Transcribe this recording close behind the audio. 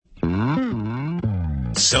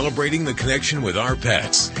celebrating the connection with our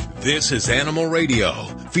pets. This is Animal Radio,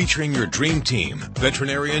 featuring your dream team,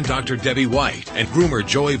 veterinarian Dr. Debbie White and groomer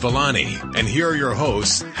Joey Villani. And here are your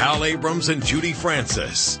hosts, Hal Abrams and Judy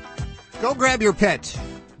Francis. Go grab your pet.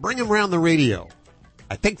 Bring them around the radio.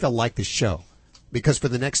 I think they'll like the show because for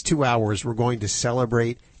the next 2 hours, we're going to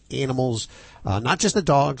celebrate animals, not just the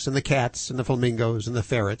dogs and the cats and the flamingos and the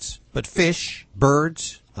ferrets, but fish,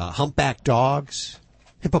 birds, humpback dogs,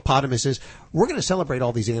 hippopotamuses. We're going to celebrate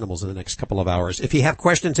all these animals in the next couple of hours. If you have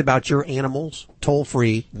questions about your animals, toll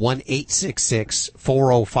free,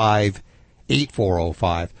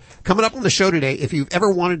 1-866-405-8405. Coming up on the show today, if you've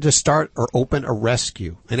ever wanted to start or open a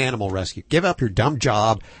rescue, an animal rescue, give up your dumb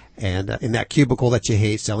job and in that cubicle that you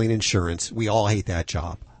hate selling insurance. We all hate that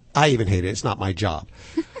job. I even hate it. It's not my job.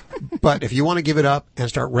 But if you want to give it up and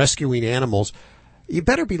start rescuing animals, you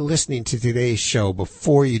better be listening to today's show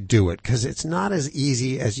before you do it, because it's not as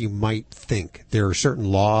easy as you might think. There are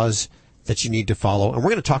certain laws that you need to follow, and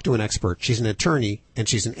we're going to talk to an expert. She's an attorney, and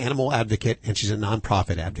she's an animal advocate, and she's a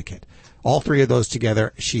nonprofit advocate. All three of those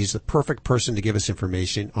together, she's the perfect person to give us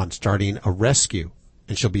information on starting a rescue,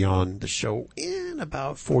 and she'll be on the show in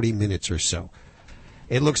about 40 minutes or so.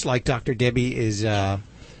 It looks like Dr. Debbie is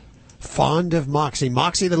fond of Moxie.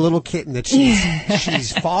 Moxie, the little kitten that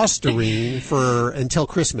she's fostering for until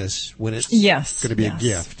Christmas, when it's going to be a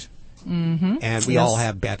gift. Mm-hmm. And we all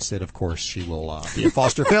have bets that, of course, she will be a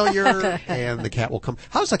foster failure and the cat will come.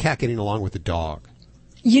 How's the cat getting along with the dog?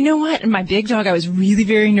 You know what? My big dog, I was really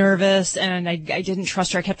very nervous, and I didn't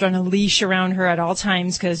trust her. I kept her on a leash around her at all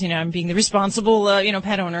times because, I'm being the responsible,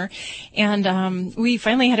 pet owner. And we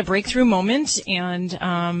finally had a breakthrough moment,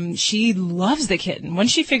 and she loves the kitten.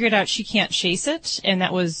 Once she figured out she can't chase it, and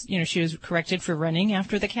that was, she was corrected for running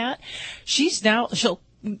after the cat, she'll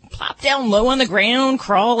plop down low on the ground,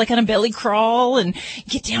 crawl like on a belly crawl, and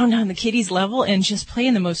get down on the kitty's level and just play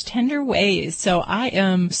in the most tender ways. So I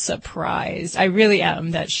am surprised. I really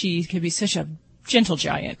am that she could be such a gentle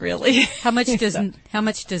giant, really. How much does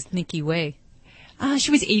Nikki weigh?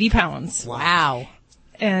 She was 80 pounds. Wow.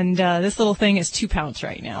 And this little thing is 2 pounds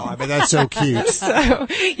right now. Oh, I mean, that's so cute. So,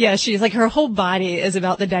 yeah, she's like, her whole body is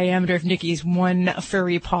about the diameter of Nikki's one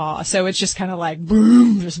furry paw. So it's just kind of like,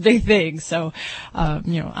 boom, this big thing. So,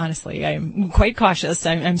 honestly, I'm quite cautious.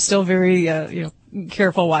 I'm still very,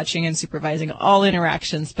 careful watching and supervising all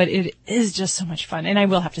interactions, but it is just so much fun. And I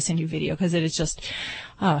will have to send you video because it is just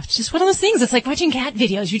one of those things. It's like watching cat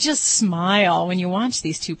videos. You just smile when you watch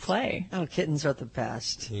these two play. Oh, kittens are the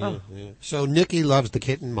best. Yeah. So Nikki loves the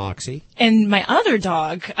kitten, Moxie. And my other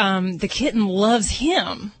dog, the kitten loves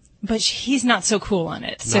him, but he's not so cool on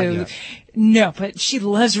it. So, no, but she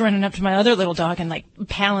loves running up to my other little dog and like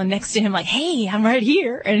palling next to him like, hey, I'm right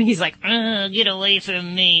here. And he's like, get away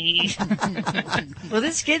from me. Well,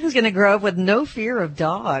 this kitten's going to grow up with no fear of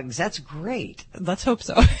dogs. That's great. Let's hope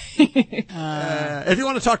so. If you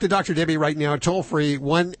want to talk to Dr. Debbie right now, toll free,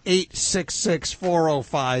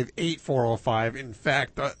 1-866-405-8405. In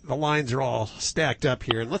fact, the lines are all stacked up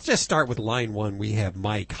here. And let's just start with line one. We have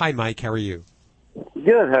Mike. Hi, Mike. How are you?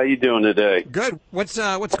 Good. How you doing today? Good. What's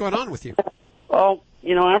going on with you? Well,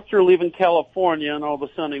 after leaving California and all the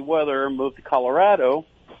sunny weather, moved to Colorado.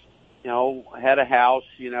 I had a house,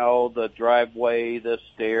 the driveway, the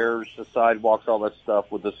stairs, the sidewalks, all that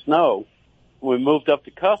stuff with the snow. When we moved up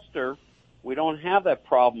to Custer, we don't have that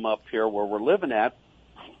problem up here where we're living at,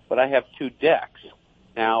 but I have 2 decks.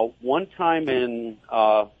 Now, one time in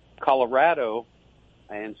Colorado,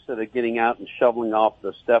 instead of getting out and shoveling off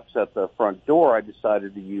the steps at the front door, I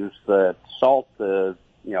decided to use the salt to,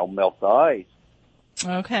 melt the ice.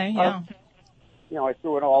 Okay, yeah. I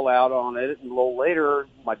threw it all out on it, and a little later,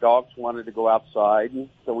 my dogs wanted to go outside, and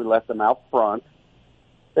so we let them out front.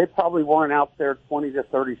 They probably weren't out there 20 to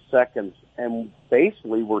 30 seconds, and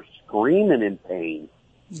basically were screaming in pain.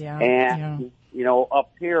 Yeah. And,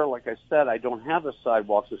 up here, like I said, I don't have the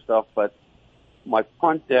sidewalks and stuff, but my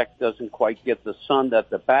front deck doesn't quite get the sun that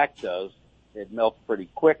the back does. It melts pretty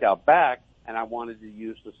quick out back, and I wanted to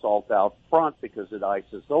use the salt out front because it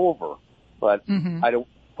ices over. But I don't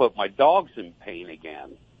put my dogs in pain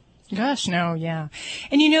again. Gosh, no, yeah.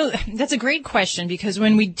 And that's a great question because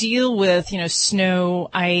when we deal with, snow,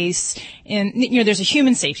 ice, and, there's a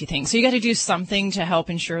human safety thing. So you got to do something to help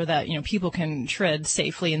ensure that, people can tread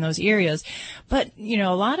safely in those areas. But,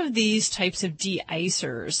 a lot of these types of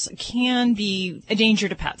de-icers can be a danger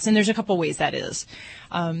to pets. And there's a couple ways that is.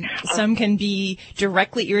 Some can be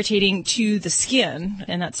directly irritating to the skin,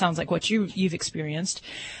 and that sounds like what you've experienced.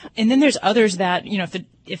 And then there's others that, if the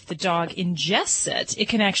if the dog ingests it, it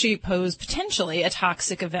can actually pose potentially a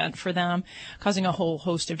toxic event for them, causing a whole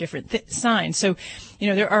host of different signs. So,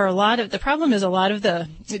 there are the problem is a lot of the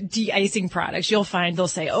de-icing products, you'll find they'll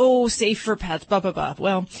say, oh, safe for pets, blah, blah, blah.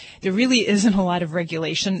 Well, there really isn't a lot of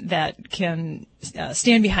regulation that can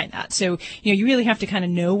stand behind that. So, you really have to kind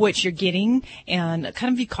of know what you're getting and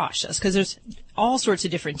kind of be cautious, because there's all sorts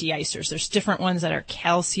of different de-icers. There's different ones that are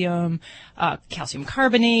calcium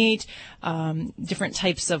carbonate, different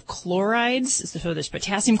types of chlorides. So there's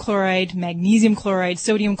potassium chloride, magnesium chloride,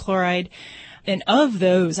 sodium chloride. And of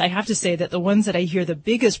those, I have to say that the ones that I hear the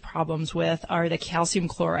biggest problems with are the calcium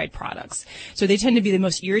chloride products. So they tend to be the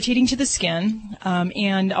most irritating to the skin,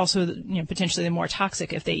 and also, potentially the more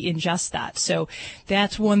toxic if they ingest that. So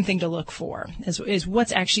that's one thing to look for, is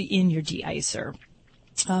what's actually in your de-icer.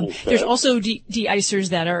 There's also de-icers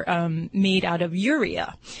that are made out of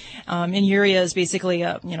urea, and urea is basically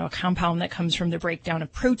a compound that comes from the breakdown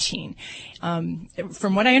of protein.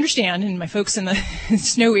 From what I understand, and my folks in the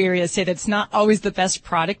snow area say that's not always the best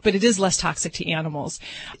product, but it is less toxic to animals.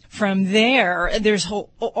 From there's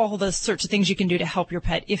all the sorts of things you can do to help your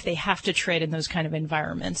pet if they have to tread in those kind of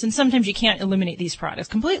environments. And sometimes you can't eliminate these products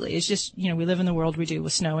completely. It's just we live in the world we do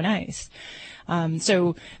with snow and ice.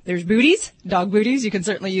 So there's booties, dog booties. You can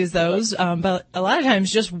certainly use those. But a lot of times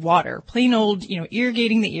just water, plain old,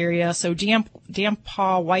 irrigating the area. So damp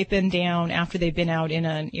paw wiping down after they've been out in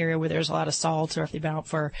an area where there's a lot of salt, or if they've been out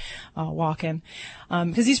for walking.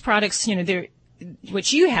 Because these products, they're,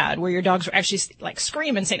 what you had, where your dogs were actually like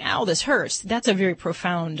screaming, saying, ow, this hurts. That's a very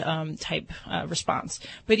profound type response.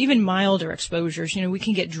 But even milder exposures, we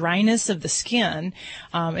can get dryness of the skin,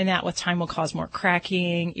 and that with time will cause more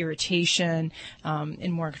cracking, irritation,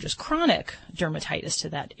 and more just chronic dermatitis to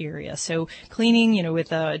that area. So cleaning,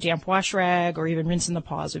 with a damp wash rag or even rinsing the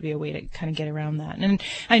paws would be a way to kind of get around that. And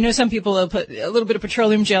I know some people will put a little bit of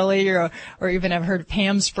petroleum jelly or even I've heard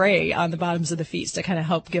Pam spray on the bottoms of the feet to kind of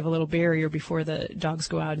help give a little barrier before the dogs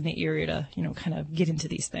go out in the area to, kind of get into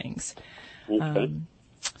these things. Okay.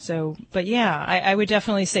 But yeah, I would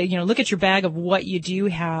definitely say, look at your bag of what you do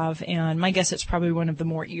have. And my guess it's probably one of the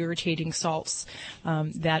more irritating salts,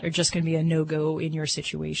 that are just going to be a no-go in your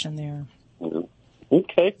situation there.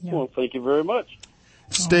 Okay. Yeah. Well, thank you very much.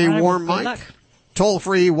 Stay All right, warm, well, good Mike. luck. Toll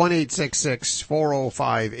free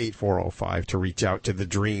 1-866-405-8405 to reach out to the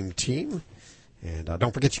Dream Team. And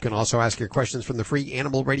don't forget, you can also ask your questions from the free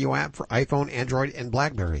Animal Radio app for iPhone, Android, and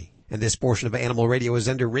BlackBerry. And this portion of Animal Radio is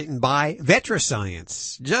underwritten by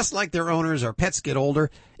VetraScience. Just like their owners, our pets get older.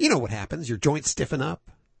 You know what happens. Your joints stiffen up.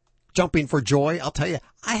 Jumping for joy. I'll tell you,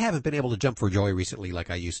 I haven't been able to jump for joy recently like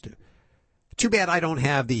I used to. Too bad I don't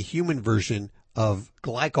have the human version of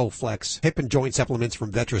GlycoFlex hip and joint supplements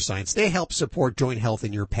from VetraScience. They help support joint health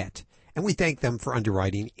in your pet. And we thank them for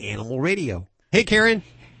underwriting Animal Radio. Hey, Karen.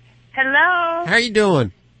 Hello. How are you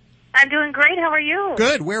doing? I'm doing great. How are you?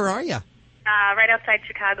 Good. Where are you? Right outside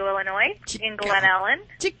Chicago, Illinois, in Glen Ellen.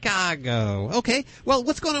 Chicago. Okay. Well,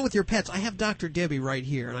 what's going on with your pets? I have Dr. Debbie right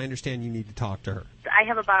here, and I understand you need to talk to her. I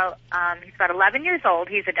have he's about 11 years old.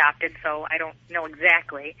 He's adopted, so I don't know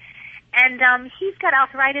exactly. And he's got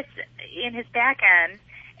arthritis in his back end,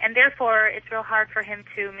 and therefore it's real hard for him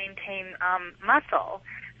to maintain muscle.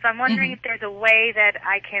 So I'm wondering if there's a way that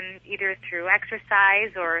I can, either through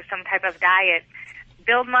exercise or some type of diet,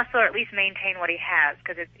 build muscle or at least maintain what he has,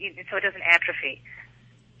 so it doesn't atrophy.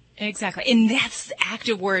 Exactly. And that's the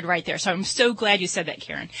active word right there. So I'm so glad you said that,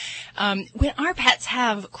 Karen. When our pets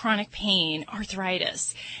have chronic pain,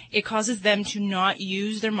 arthritis, it causes them to not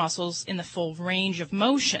use their muscles in the full range of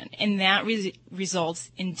motion. And that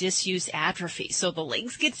results in disuse atrophy. So the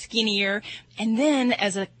legs get skinnier. And then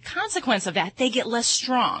as a consequence of that, they get less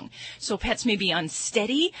strong. So pets may be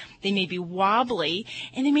unsteady. They may be wobbly.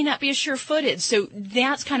 And they may not be as sure-footed. So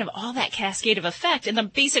that's kind of all that cascade of effect. And the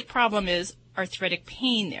basic problem is arthritic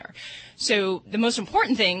pain there. So the most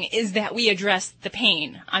important thing is that we address the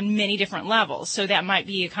pain on many different levels. So that might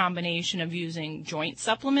be a combination of using joint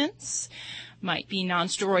supplements, might be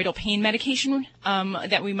non-steroidal pain medication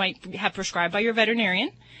that we might have prescribed by your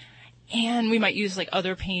veterinarian. And we might use like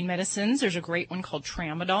other pain medicines. There's a great one called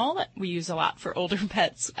Tramadol that we use a lot for older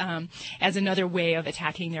pets as another way of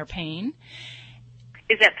attacking their pain.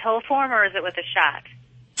 Is that pill form or is it with a shot?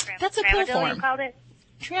 That's a pill form. You called it?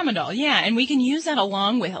 Tramadol, yeah, and we can use that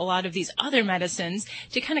along with a lot of these other medicines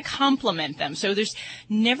to kind of complement them. So there's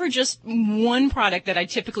never just one product that I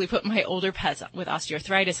typically put my older pets with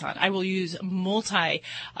osteoarthritis on. I will use a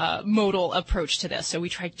multi-modal approach to this. So we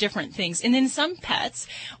try different things. And then some pets,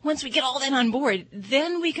 once we get all that on board,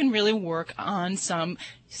 then we can really work on some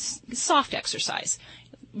soft exercise.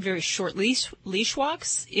 very short leash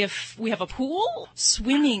walks. If we have a pool,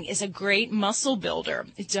 swimming is a great muscle builder.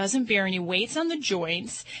 It doesn't bear any weights on the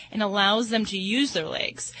joints and allows them to use their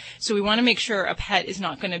legs. So we want to make sure a pet is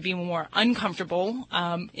not going to be more uncomfortable.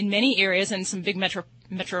 In many areas and some big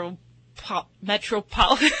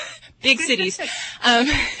big cities,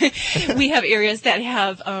 we have areas that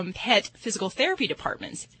have pet physical therapy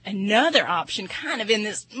departments. Another option, kind of in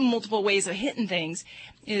this multiple ways of hitting things,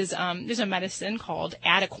 is there's a medicine called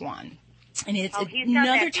Adequan. And it's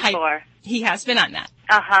another type. Before. He has been on that.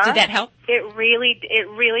 Did that help? It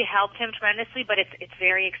really helped him tremendously, but it's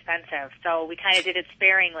very expensive. So we kind of did it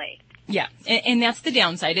sparingly. Yeah, and that's the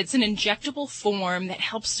downside. It's an injectable form that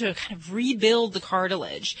helps to kind of rebuild the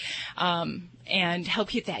cartilage and help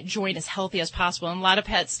keep that joint as healthy as possible. And a lot of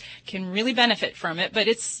pets can really benefit from it, but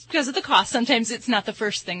it's because of the cost. Sometimes it's not the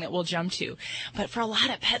first thing that we'll jump to. But for a lot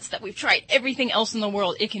of pets that we've tried everything else in the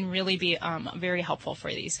world, it can really be very helpful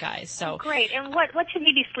for these guys. So great. And what should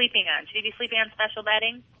he be sleeping on? Should he be sleeping on special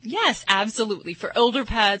bedding? Yes, absolutely. For older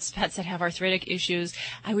pets that have arthritic issues,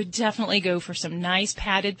 I would definitely go for some nice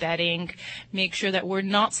padded bedding. Make sure that we're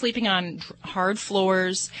not sleeping on hard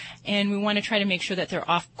floors, and we want to try to make sure that they're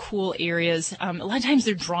off cool areas. A lot of times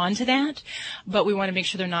they're drawn to that, but we want to make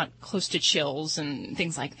sure they're not close to chills and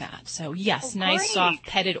things like that. So yes, nice, soft,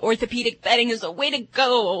 padded orthopedic bedding is the way to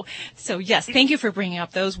go. So yes, thank you for bringing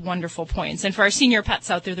up those wonderful points. And for our senior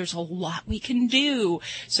pets out there, there's a lot we can do.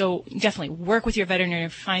 So definitely work with your veterinarian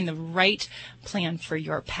to find the right plan for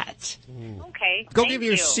your pet. Okay. Go give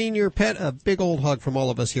your senior pet a big old hug from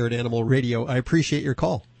all of us here at Animal Radio. I appreciate your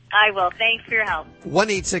call. I will. Thanks for your help.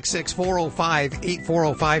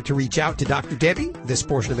 1-866-405-8405 to reach out to Dr. Debbie. This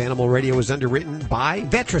portion of Animal Radio is underwritten by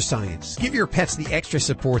VetraScience. Give your pets the extra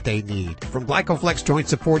support they need. From Glycoflex joint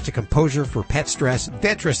support to Composure for pet stress,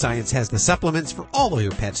 VetraScience has the supplements for all of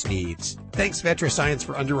your pet's needs. Thanks, VetraScience,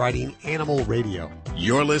 for underwriting Animal Radio.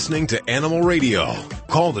 You're listening to Animal Radio.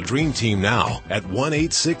 Call the Dream Team now at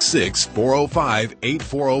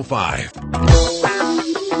 1-866-405-8405.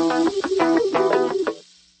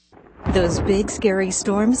 Those big, scary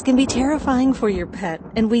storms can be terrifying for your pet,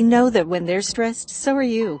 and we know that when they're stressed, so are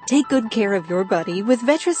you. Take good care of your buddy with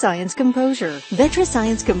VetraScience Composure.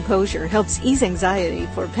 VetraScience Composure helps ease anxiety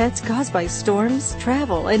for pets caused by storms,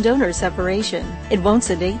 travel, and owner separation. It won't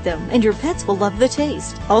sedate them, and your pets will love the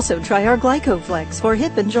taste. Also, try our Glycoflex for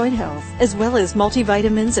hip and joint health, as well as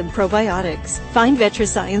multivitamins and probiotics. Find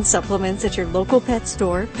VetraScience supplements at your local pet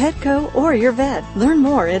store, Petco, or your vet. Learn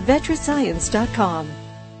more at vetrascience.com.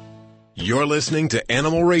 You're listening to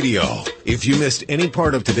Animal Radio. If you missed any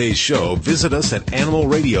part of today's show, visit us at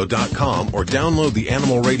animalradio.com or download the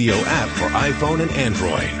Animal Radio app for iPhone and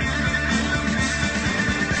Android.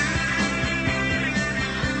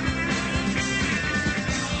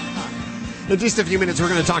 In just a few minutes, we're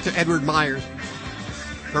going to talk to Edward Myers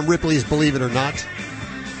from Ripley's Believe It or Not.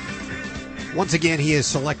 Once again, he has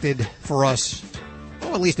selected for us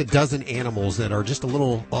at least a dozen animals that are just a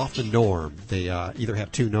little off the norm. They either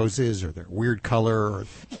have two noses or they're weird color or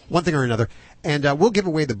one thing or another. And we'll give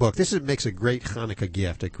away the book. This makes a great Hanukkah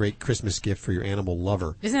gift, a great Christmas gift for your animal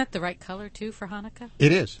lover. Isn't that the right color, too, for Hanukkah?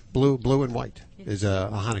 It is. Blue and white is a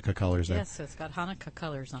Hanukkah colors there. Yes, so it's got Hanukkah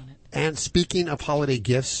colors on it. And speaking of holiday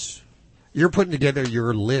gifts, you're putting together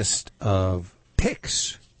your list of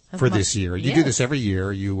picks for this year. You do this every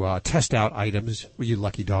year. You test out items. You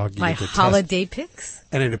lucky dog. You My holiday picks.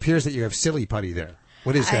 And it appears that you have Silly Putty there.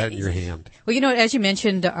 What is that in your hand? Well, as you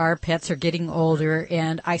mentioned, our pets are getting older,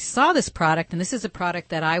 and I saw this product, and this is a product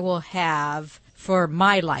that I will have for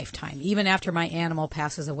my lifetime. Even after my animal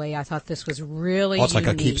passes away, I thought this was really it's unique.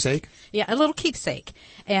 Like a keepsake? Yeah, a little keepsake.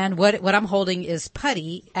 And what I'm holding is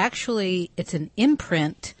putty. Actually, it's an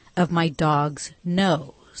imprint of my dog's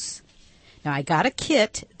nose. Now, I got a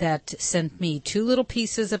kit that sent me 2 little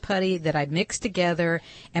pieces of putty that I mixed together,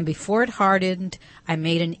 and before it hardened, I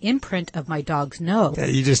made an imprint of my dog's nose. Yeah,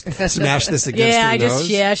 you just smashed this against her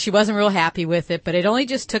nose? She wasn't real happy with it, but it only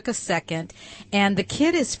just took a second. And the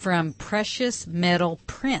kit is from Precious Metal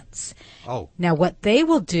Prints. Oh. Now, what they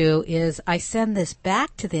will do is I send this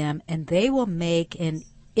back to them, and they will make an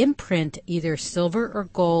imprint, either silver or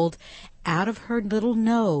gold, out of her little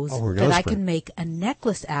nose that I can make a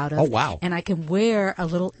necklace out of. Oh, wow. And I can wear a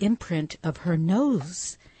little imprint of her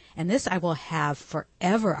nose. And this I will have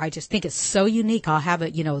forever. I just think it's so unique. I'll have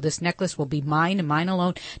it, this necklace will be mine and mine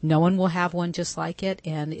alone. No one will have one just like it.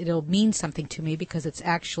 And it'll mean something to me because it's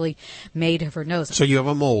actually made of her nose. So you have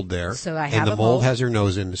a mold there. So I have and the a mold mold. has her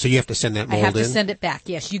nose in. So you have to send that mold in? I have to send it back.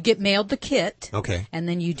 Yes, you get mailed the kit. Okay. And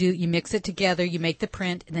then you mix it together, you make the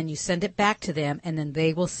print, and then you send it back to them, and then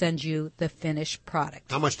they will send you the finished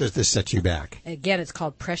product. How much does this set you back? Again, it's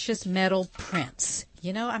called Precious Metal Prints.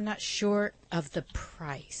 I'm not sure of the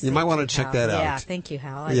price. You might want to check that out. Yeah, thank you,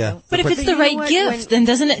 Hal. Yeah. But if it's the right gift, then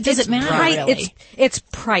does it matter? Really? It's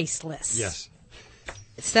priceless. Yes.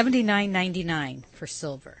 It's $79.99 for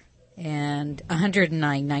silver and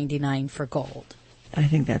 $109.99 for gold. I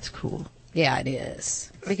think that's cool. Yeah, it is.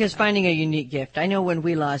 Because finding a unique gift. I know when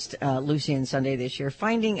we lost Lucy and Sunday this year,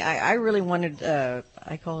 I really wanted,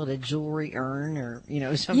 I call it a jewelry urn or,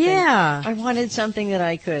 something. Yeah. I wanted something that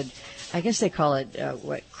I could, I guess they call it,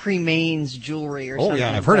 cremains jewelry or something. Oh,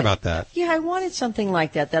 yeah, I've heard about that. Yeah, I wanted something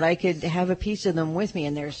like that I could have a piece of them with me.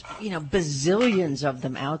 And there's, bazillions of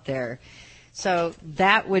them out there. So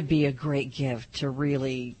that would be a great gift to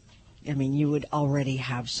really... you would already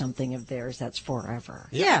have something of theirs that's forever.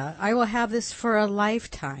 Yeah, I will have this for a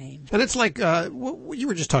lifetime. And it's like what you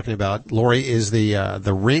were just talking about, Lori, is the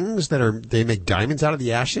rings they make diamonds out of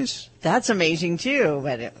the ashes. That's amazing too.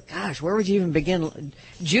 But gosh, where would you even begin?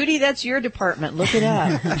 Judy, that's your department. Look it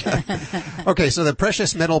up. Okay, so the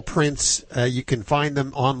precious metal prints, you can find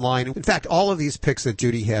them online. In fact, all of these picks that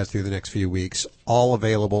Judy has through the next few weeks, all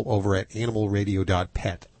available over at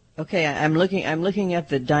animalradio.pet. Okay, I'm looking at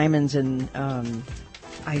the diamonds, and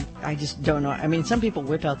I just don't know. Some people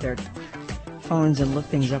whip out their phones and look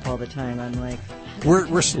things up all the time. I'm like,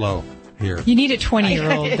 we're slow here. You need a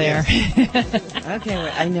 20-year-old there.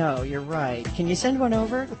 Okay, I know you're right. Can you send one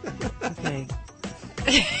over? Okay.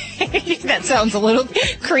 That sounds a little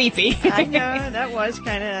creepy. I know, that was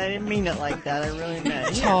kind of, I didn't mean it like that. I really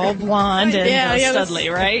meant tall, blonde, and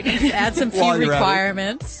studly, right? Add some few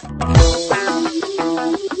requirements.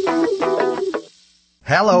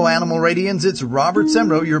 Hello, Animal Radians. It's Robert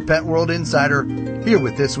Semro, your Pet World Insider, here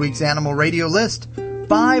with this week's Animal Radio list.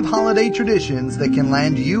 5 holiday traditions that can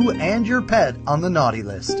land you and your pet on the naughty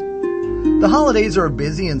list. The holidays are a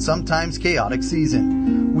busy and sometimes chaotic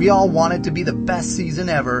season. We all want it to be the best season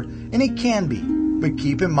ever, and it can be. But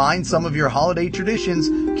keep in mind some of your holiday traditions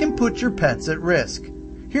can put your pets at risk.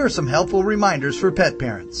 Here are some helpful reminders for pet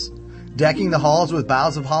parents. Decking the halls with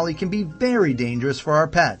boughs of holly can be very dangerous for our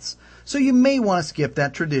pets, so you may want to skip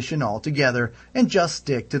that tradition altogether and just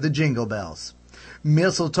stick to the jingle bells.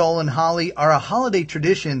 Mistletoe and holly are a holiday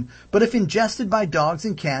tradition, but if ingested by dogs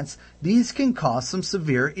and cats, these can cause some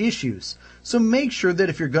severe issues. So make sure that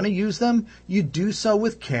if you're going to use them, you do so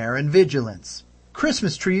with care and vigilance.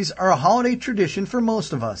 Christmas trees are a holiday tradition for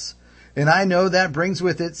most of us, and I know that brings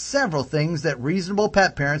with it several things that reasonable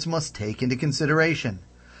pet parents must take into consideration.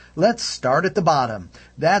 Let's start at the bottom.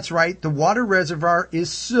 That's right, the water reservoir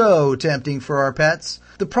is so tempting for our pets.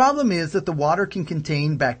 The problem is that the water can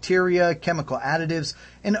contain bacteria, chemical additives,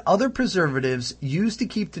 and other preservatives used to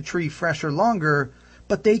keep the tree fresher longer,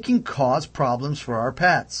 but they can cause problems for our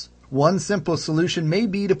pets. One simple solution may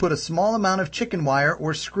be to put a small amount of chicken wire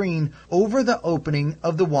or screen over the opening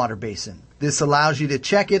of the water basin. This allows you to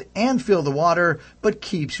check it and fill the water, but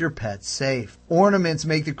keeps your pets safe. Ornaments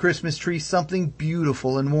make the Christmas tree something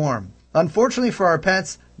beautiful and warm. Unfortunately for our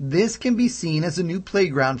pets, this can be seen as a new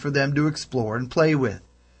playground for them to explore and play with.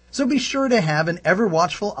 So be sure to have an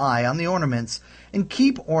ever-watchful eye on the ornaments and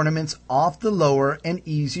keep ornaments off the lower and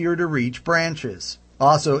easier to reach branches.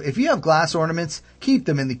 Also, if you have glass ornaments, keep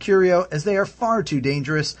them in the curio as they are far too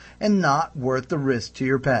dangerous and not worth the risk to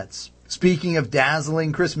your pets. Speaking of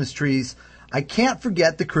dazzling Christmas trees, I can't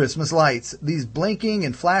forget the Christmas lights. These blinking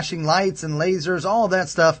and flashing lights and lasers, all that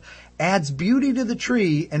stuff adds beauty to the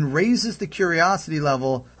tree and raises the curiosity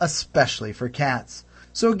level, especially for cats.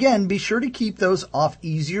 So again, be sure to keep those off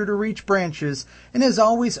easier to reach branches, and as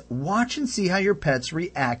always, watch and see how your pets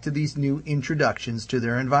react to these new introductions to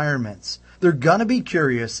their environments. They're gonna be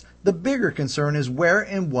curious. The bigger concern is where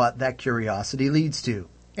and what that curiosity leads to.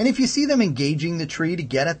 And if you see them engaging the tree to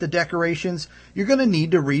get at the decorations, you're going to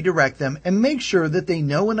need to redirect them and make sure that they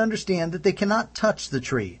know and understand that they cannot touch the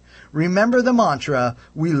tree. Remember the mantra,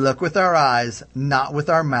 we look with our eyes, not with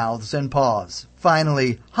our mouths and paws.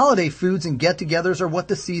 Finally, holiday foods and get-togethers are what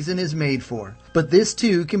the season is made for. But this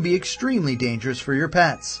too can be extremely dangerous for your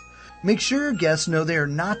pets. Make sure your guests know they are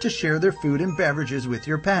not to share their food and beverages with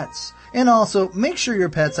your pets. And also, make sure your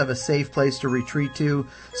pets have a safe place to retreat to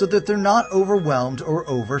so that they're not overwhelmed or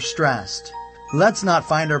overstressed. Let's not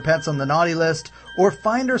find our pets on the naughty list or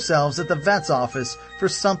find ourselves at the vet's office for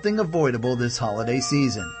something avoidable this holiday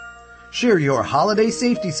season. Share your holiday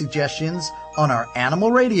safety suggestions on our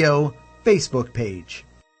Animal Radio Facebook page.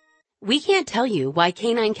 We can't tell you why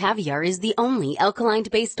Canine Caviar is the only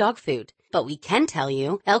alkaline-based dog food, but we can tell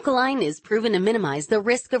you alkaline is proven to minimize the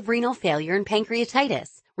risk of renal failure and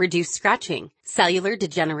pancreatitis, reduce scratching, cellular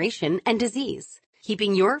degeneration, and disease,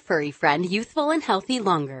 keeping your furry friend youthful and healthy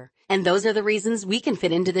longer. And those are the reasons we can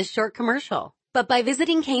fit into this short commercial. But by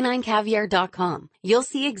visiting caninecaviar.com, you'll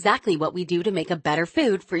see exactly what we do to make a better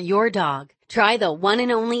food for your dog. Try the one and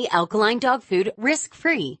only alkaline dog food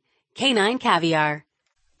risk-free. Canine Caviar.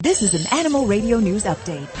 This is an Animal Radio News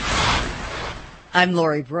Update. I'm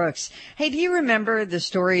Lori Brooks. Hey, do you remember the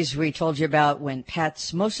stories we told you about when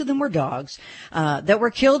pets, most of them were dogs, that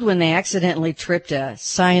were killed when they accidentally tripped a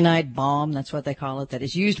cyanide bomb, that's what they call it, that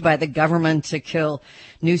is used by the government to kill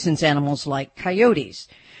nuisance animals like coyotes?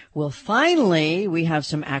 Well, finally, we have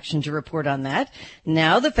some action to report on that.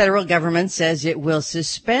 Now the federal government says it will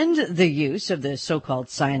suspend the use of the so-called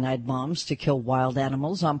cyanide bombs to kill wild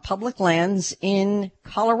animals on public lands in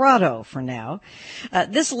Colorado for now.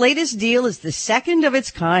 This latest deal is the second of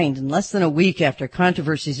its kind in less than a week after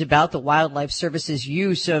controversies about the Wildlife Service's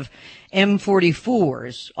use of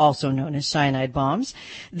M44s, also known as cyanide bombs.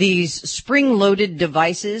 These spring-loaded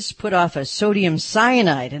devices put off a sodium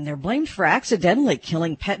cyanide, and they're blamed for accidentally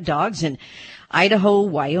killing pet dogs in Idaho,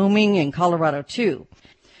 Wyoming, and Colorado, too.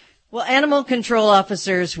 Well, animal control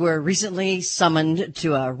officers were recently summoned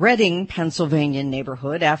to a Reading, Pennsylvania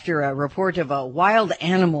neighborhood after a report of a wild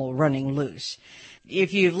animal running loose.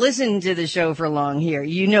 If you've listened to the show for long here,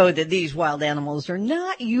 you know that these wild animals are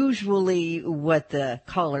not usually what the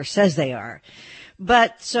caller says they are.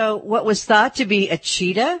 But so what was thought to be a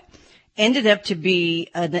cheetah ended up to be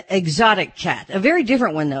an exotic cat. A very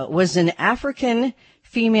different one, though. It was an African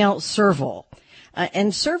female serval.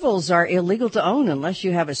 And servals are illegal to own unless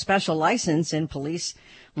you have a special license, and police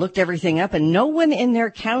looked everything up, and no one in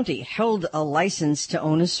their county held a license to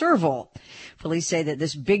own a serval. Police say that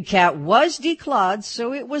this big cat was declawed,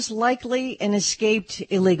 so it was likely an escaped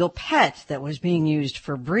illegal pet that was being used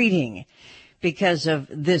for breeding because of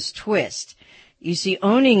this twist. You see,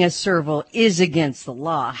 owning a serval is against the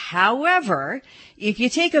law. However, if you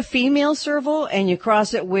take a female serval and you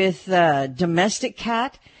cross it with a domestic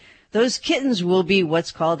cat, those kittens will be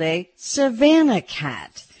what's called a Savannah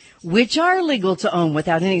cat, which are legal to own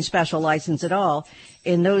without any special license at all.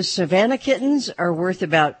 And those Savannah kittens are worth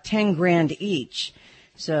about $10,000 each.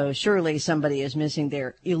 So surely somebody is missing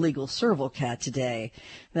their illegal serval cat today.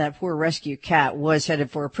 That poor rescue cat was headed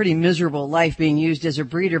for a pretty miserable life being used as a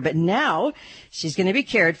breeder, but now she's going to be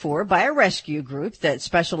cared for by a rescue group that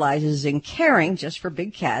specializes in caring just for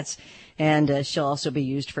big cats. And she'll also be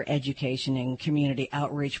used for education and community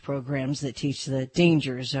outreach programs that teach the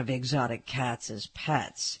dangers of exotic cats as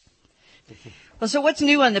pets. Well, so what's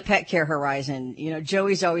new on the pet care horizon? You know,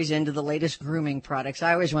 Joey's always into the latest grooming products.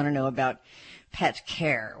 I always want to know about pet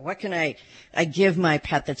care. What can I give my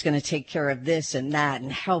pet that's going to take care of this and that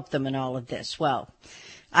and help them in all of this? Well,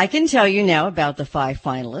 I can tell you now about the 5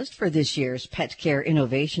 finalists for this year's Pet Care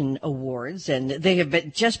Innovation Awards, and they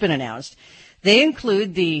have just been announced. They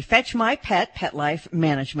include the Fetch My Pet Pet Life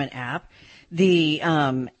Management app, the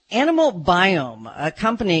Animal Biome, a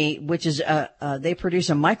company which is they produce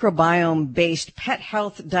a microbiome-based pet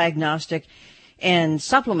health diagnostic and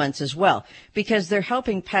supplements as well, because they're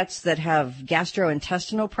helping pets that have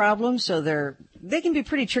gastrointestinal problems, so they can be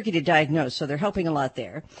pretty tricky to diagnose, so they're helping a lot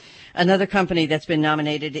there. Another company that's been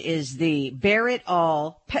nominated is the Bear It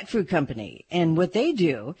All Pet Food Company, and what they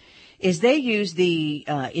do is they use the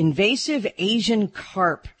invasive Asian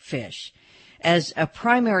carp fish as a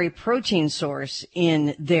primary protein source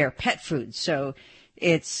in their pet food. So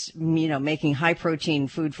it's, making high protein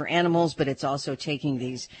food for animals, but it's also taking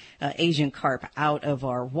these Asian carp out of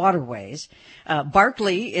our waterways.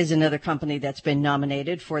 Barkley is another company that's been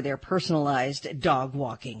nominated for their personalized dog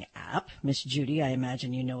walking app. Miss Judy, I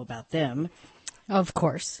imagine you know about them. Of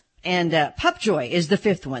course. And Pupjoy is the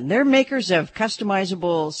 5th one. They're makers of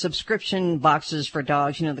customizable subscription boxes for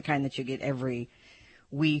dogs, the kind that you get every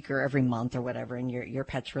week or every month or whatever, and your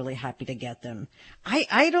pet's really happy to get them.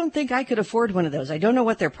 I don't think I could afford one of those. I don't know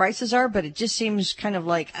what their prices are, but it just seems kind of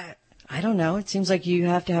like, I don't know. It seems like you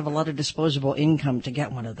have to have a lot of disposable income to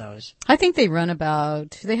get one of those. I think they run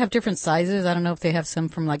they have different sizes. I don't know if they have some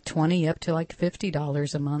from like $20 up to like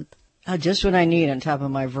 $50 a month. Just what I need on top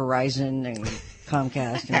of my Verizon and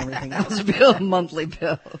Comcast and everything else monthly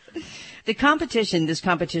bill. The competition, this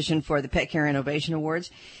competition for the Pet Care Innovation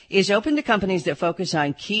Awards, is open to companies that focus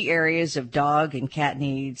on key areas of dog and cat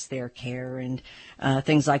needs, their care, and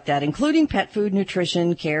things like that, including pet food,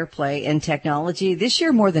 nutrition, care, play, and technology. This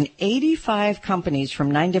year, more than 85 companies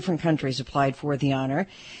from 9 different countries applied for the honor.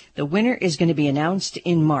 The winner is going to be announced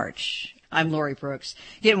in March. I'm Lori Brooks.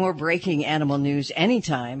 Get more breaking animal news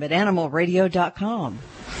anytime at animalradio.com.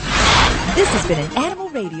 This has been an Animal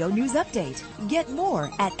Radio News Update. Get more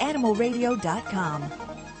at animalradio.com.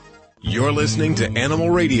 You're listening to Animal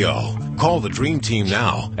Radio. Call the Dream Team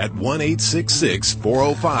now at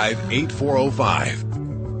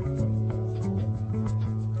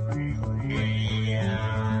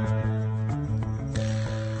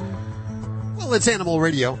Well, it's Animal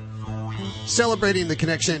Radio, celebrating the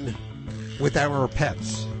connection with our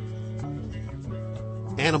pets.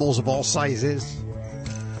 Animals of all sizes,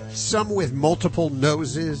 some with multiple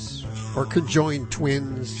noses or conjoined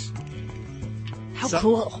twins. How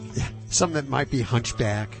cool. Some that might be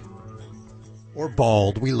hunchback or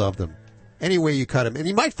bald. We love them. Any way you cut them. And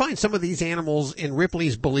you might find some of these animals in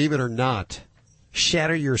Ripley's Believe It or Not.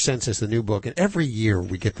 Shatter Your Senses, the new book. And every year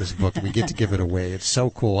we get this book and we get to give it away. It's so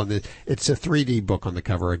cool. And it's a 3D book on the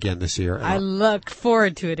cover again this year. And I look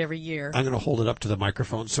forward to it every year. I'm going to hold it up to the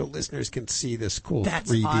microphone so listeners can see this cool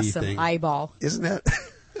That's 3D awesome. thing. Eyeball. Isn't that?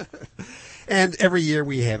 And every year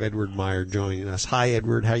we have Edward Meyer joining us. Hi,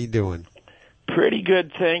 Edward. How you doing? Pretty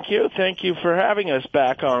good, thank you. Thank you for having us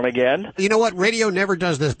back on again. You know what? Radio never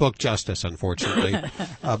does this book justice, unfortunately.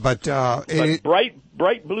 But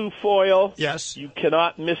bright blue foil. Yes. You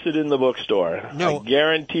cannot miss it in the bookstore. No. I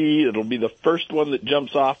guarantee it'll be the first one that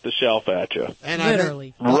jumps off the shelf at you. And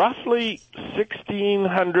literally. Roughly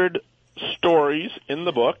 1,600 stories in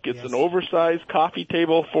the book. It's an oversized coffee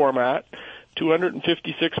table format,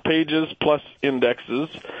 256 pages plus indexes.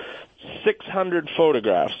 600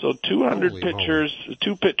 photographs, so 200 pictures,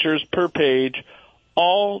 2 pictures per page,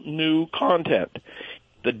 all new content.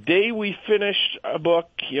 The day we finish a book,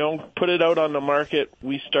 put it out on the market,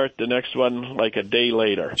 we start the next one like a day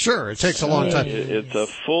later. Sure, it takes a long time. It's a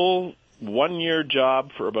full 1-year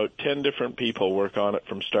job for about 10 different people work on it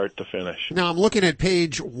from start to finish. Now I'm looking at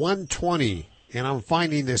page 120, and I'm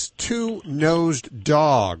finding this 2-nosed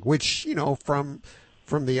dog, which, from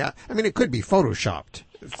the, it could be photoshopped,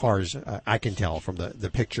 as far as I can tell from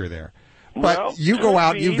the picture there. But you go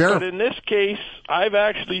out, you verify. But in this case, I've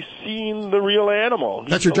actually seen the real animal.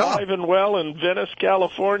 That's your job. He's alive and well in Venice,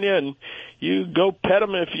 California, and you go pet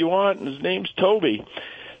him if you want, and his name's Toby.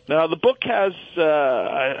 Now, the book has,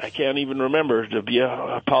 I can't even remember,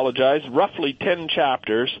 apologize, roughly 10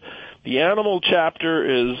 chapters. The animal chapter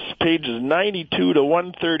is pages 92 to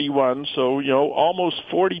 131, so, almost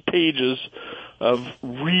 40 pages of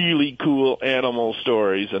really cool animal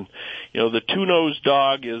stories. And, the 2-nosed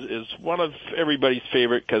dog is one of everybody's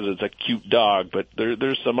favorite because it's a cute dog, but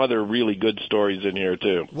there's some other really good stories in here,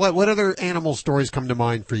 too. What other animal stories come to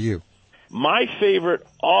mind for you? My favorite,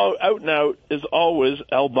 all out and out, is always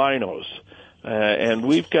albinos. And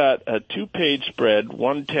we've got a 2-page spread,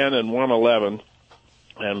 110 and 111.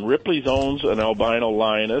 And Ripley's owns an albino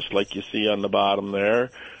lioness, like you see on the bottom there.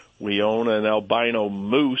 We own an albino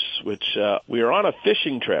moose, which we were on a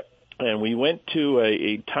fishing trip, and we went to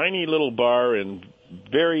a tiny little bar in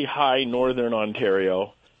very high northern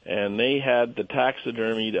Ontario, and they had the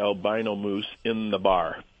taxidermied albino moose in the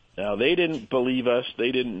bar. Now, they didn't believe us.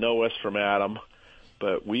 They didn't know us from Adam,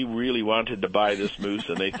 but we really wanted to buy this moose,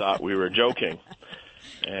 and they thought we were joking.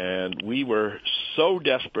 And we were so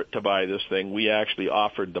desperate to buy this thing, we actually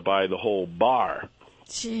offered to buy the whole bar.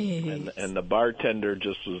 Jeez. And the bartender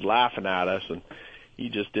just was laughing at us, and he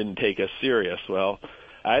just didn't take us serious. Well,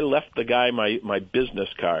 I left the guy my business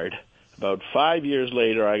card. About 5 years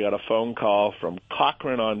later, I got a phone call from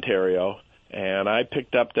Cochrane, Ontario, and I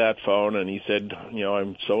picked up that phone, and he said,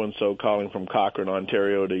 I'm so-and-so calling from Cochrane,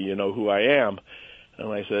 Ontario. Do you know who I am?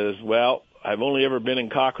 And I says, well, I've only ever been in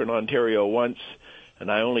Cochrane, Ontario once,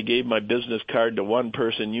 and I only gave my business card to one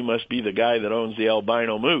person. You must be the guy that owns the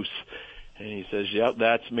albino moose. And he says, yep,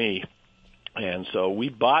 that's me. And so we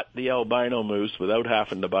bought the albino moose without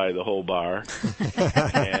having to buy the whole bar.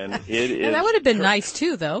 And it is. That would have been nice,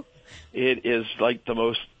 too, though. It is like the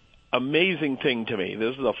most amazing thing to me.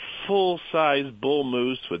 This is a full-size bull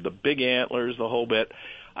moose with the big antlers, the whole bit.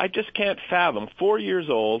 I just can't fathom, 4 years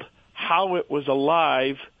old, how it was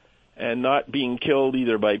alive and not being killed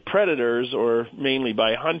either by predators or mainly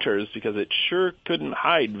by hunters, because it sure couldn't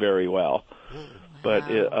hide very well.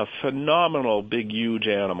 But a phenomenal, big, huge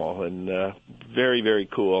animal, and very, very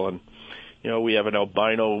cool. And, we have an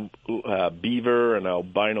albino beaver, an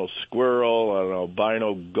albino squirrel, an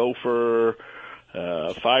albino gopher,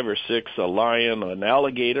 5 or 6, a lion, an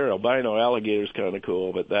alligator. Albino alligator is kind of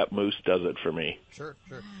cool, but that moose does it for me. Sure.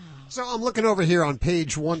 So I'm looking over here on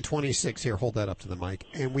page 126 here. Hold that up to the mic.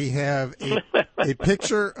 And we have a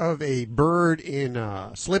picture of a bird in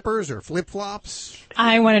slippers or flip-flops.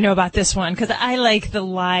 I want to know about this one because I like the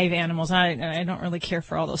live animals. I don't really care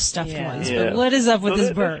for all those stuffed ones. Yeah. But what is up with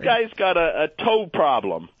this bird? This guy's got a toe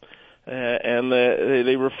problem. And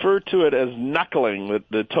they refer to it as knuckling.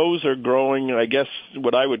 The toes are growing, I guess,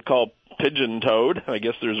 what I would call pigeon-toed. I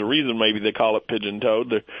guess there's a reason maybe they call it pigeon-toed.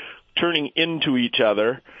 They're turning into each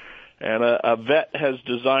other. And a vet has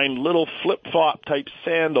designed little flip-flop type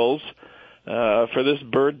sandals for this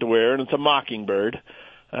bird to wear, and it's a mockingbird,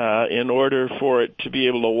 in order for it to be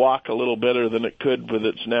able to walk a little better than it could with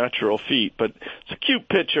its natural feet. But it's a cute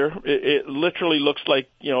picture. It literally looks like,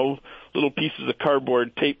 little pieces of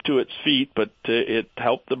cardboard taped to its feet, but it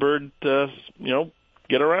helped the bird,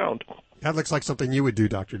 get around. That looks like something you would do,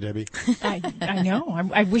 Dr. Debbie. I know.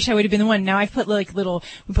 I wish I would have been the one. Now I've put we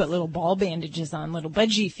put little ball bandages on little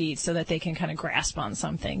budgie feet so that they can kind of grasp on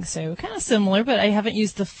something. So kind of similar, but I haven't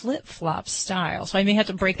used the flip-flop style. So I may have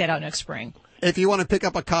to break that out next spring. If you want to pick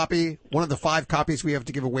up a copy, one of the 5 copies we have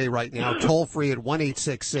to give away right now, toll free at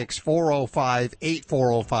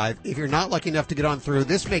 1-866-405-8405. If you're not lucky enough to get on through,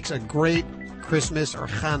 this makes a great Christmas or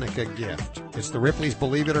Hanukkah gift. It's the Ripley's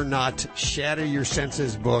Believe It or Not, Shatter Your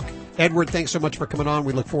Senses book. Edward, thanks so much for coming on.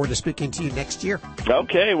 We look forward to speaking to you next year.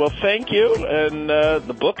 Okay, well, thank you. And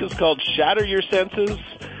the book is called Shatter Your Senses.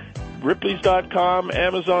 Ripley's.com,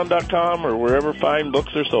 Amazon.com, or wherever fine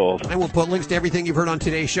books are sold. And we'll put links to everything you've heard on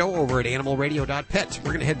today's show over at animalradio.pet.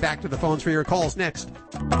 We're going to head back to the phones for your calls next.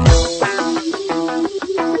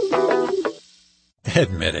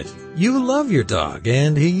 Admit it. You love your dog,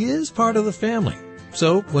 and he is part of the family.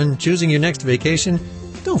 So when choosing your next vacation,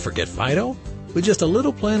 don't forget Fido. With just a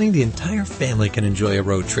little planning, the entire family can enjoy a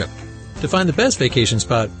road trip. To find the best vacation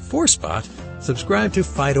spot for Spot, subscribe to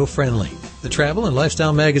Fido Friendly, the travel and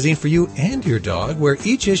lifestyle magazine for you and your dog, where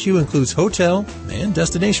each issue includes hotel and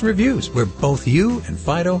destination reviews, where both you and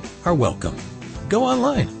Fido are welcome. Go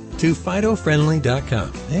online to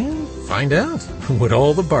FidoFriendly.com and find out what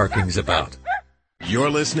all the barking's about.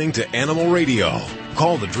 You're listening to Animal Radio.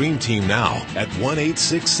 Call the Dream Team now at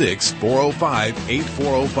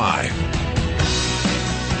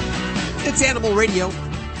 1-866-405-8405. It's Animal Radio.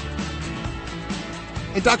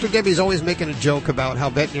 And Dr. Debbie's always making a joke about how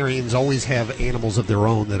veterinarians always have animals of their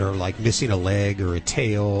own that are like missing a leg or a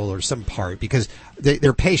tail or some part because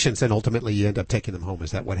they're patients and ultimately you end up taking them home.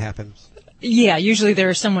 Is that what happens? Yeah, usually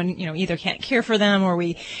there's someone, either can't care for them or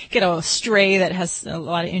we get a stray that has a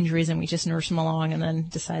lot of injuries and we just nurse them along and then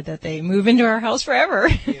decide that they move into our house forever.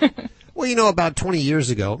 Yeah. Well, about 20 years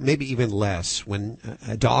ago, maybe even less, when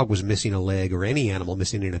a dog was missing a leg or any animal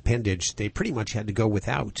missing an appendage, they pretty much had to go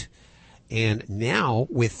without. And now,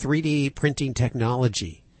 with 3D printing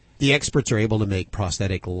technology, the experts are able to make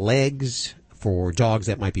prosthetic legs for dogs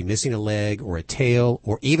that might be missing a leg or a tail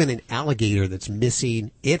or even an alligator that's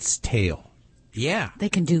missing its tail. Yeah. They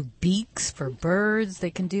can do beaks for birds.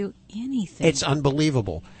 They can do anything. It's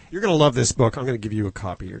unbelievable. You're going to love this book. I'm going to give you a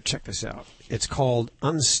copy here. Check this out. It's called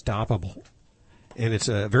Unstoppable. And it's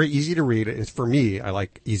very easy to read. It's for me. I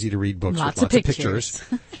like easy to read books with lots of pictures.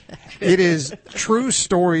 It is true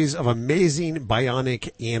stories of amazing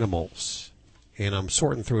bionic animals. And I'm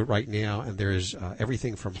sorting through it right now. And there's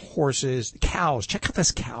everything from horses, cows. Check out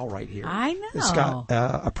this cow right here. I know. It's got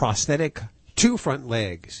a prosthetic 2 front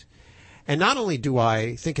legs. And not only do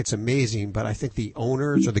I think it's amazing, but I think the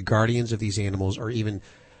owners or the guardians of these animals are even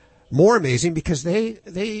more amazing because they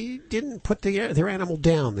didn't put their animal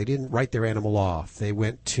down. They didn't write their animal off. They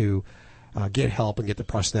went to get help and get the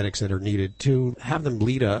prosthetics that are needed to have them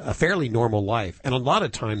lead a fairly normal life. And a lot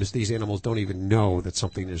of times these animals don't even know that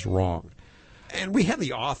something is wrong. And we have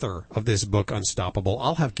the author of this book, Unstoppable.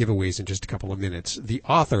 I'll have giveaways in just a couple of minutes. The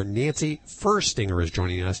author, Nancy Furstinger, is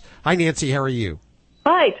joining us. Hi, Nancy. How are you?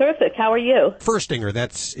 Hi, terrific. How are you? Furstinger,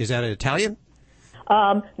 is that Italian?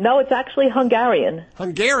 No, it's actually Hungarian.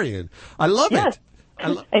 Hungarian. I love it.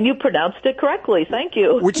 And you pronounced it correctly. Thank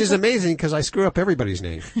you. Which is amazing because I screw up everybody's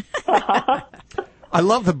name. I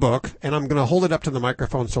love the book, and I'm going to hold it up to the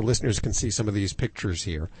microphone so listeners can see some of these pictures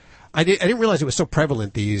here. I didn't realize it was so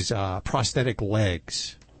prevalent, these prosthetic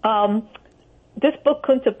legs. This book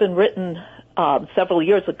couldn't have been written several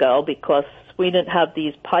years ago because we didn't have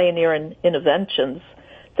these pioneering interventions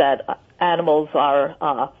that animals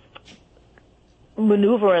are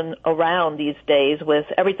maneuvering around these days with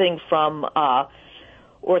everything from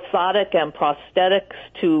orthotic and prosthetics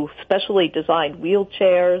to specially designed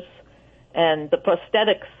wheelchairs. And the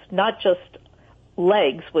prosthetics not just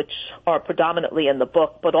legs, which are predominantly in the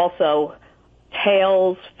book, but also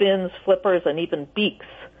tails, fins, flippers, and even beaks.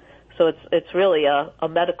 So it's really a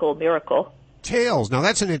medical miracle. Tails. Now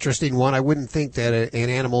that's an interesting one. I wouldn't think that an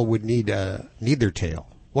animal would need their tail.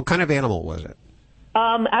 What kind of animal was it?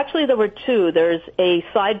 Actually, there were two. There's a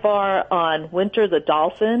sidebar on Winter the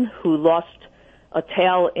dolphin, who lost a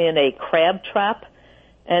tail in a crab trap.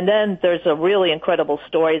 And then there's a really incredible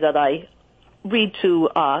story that I read to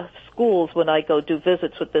schools when I go do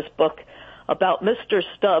visits with this book about Mr.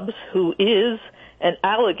 Stubbs, who is an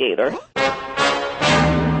alligator.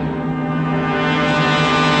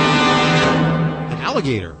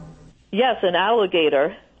 Alligator? Yes, an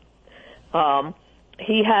alligator.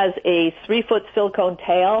 He has a 3-foot silicone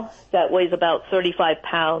tail that weighs about 35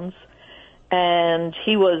 pounds, and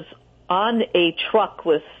he was on a truck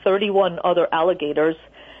with 31 other alligators,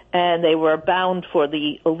 and they were bound for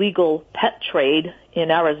the illegal pet trade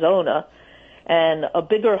in Arizona, and a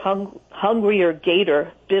bigger, hungrier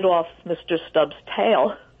gator bit off Mr. Stubbs'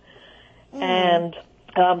 tail. And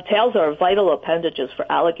tails are vital appendages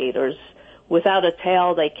for alligators. Without a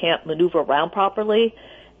tail, they can't maneuver around properly,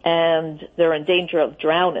 and they're in danger of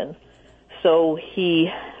drowning. So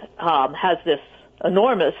he has this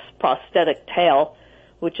enormous prosthetic tail,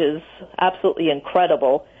 which is absolutely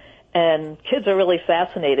incredible. And kids are really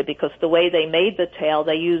fascinated because the way they made the tail,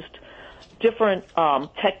 they used different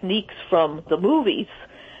techniques from the movies.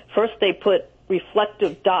 First, they put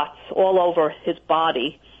reflective dots all over his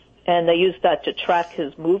body, and they used that to track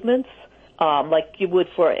his movements, like you would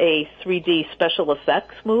for a 3D special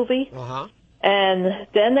effects movie. Uh-huh. And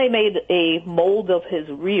then they made a mold of his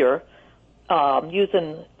rear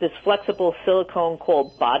using this flexible silicone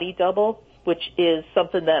called body double, which is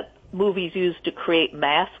something that movies use to create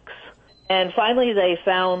masks. And finally, they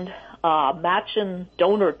found matching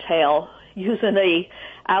donor tail using a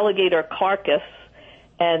alligator carcass,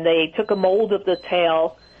 and they took a mold of the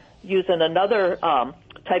tail using another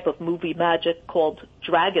type of movie magic called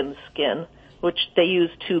dragon skin, which they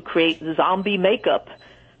use to create zombie makeup.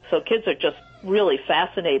 So kids are just really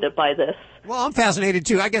fascinated by this. Well, I'm fascinated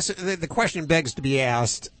too. I guess the question begs to be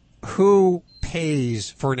asked: who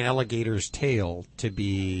pays for an alligator's tail to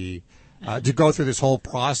be to go through this whole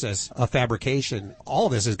process of fabrication? All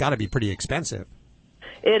of this has got to be pretty expensive.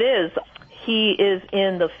 It is. He is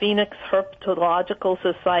in the Phoenix Herpetological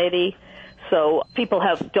Society, so people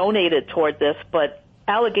have donated toward this, but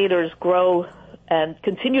alligators grow and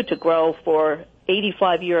continue to grow for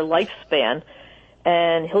 85-year lifespan,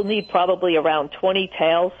 and he'll need probably around 20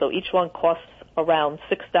 tails, so each one costs around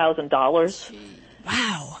 $6,000.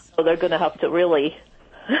 Wow. So they're going to have to really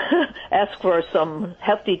ask for some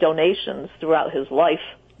hefty donations throughout his life.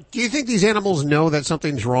 Do you think these animals know that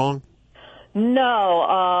something's wrong? No,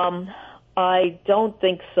 I don't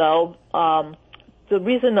think so. The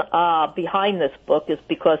reason behind this book is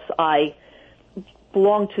because I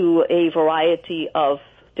belong to a variety of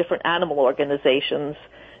different animal organizations,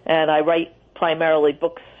 and I write primarily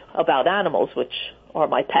books about animals, which are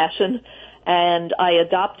my passion. And I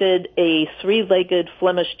adopted a 3-legged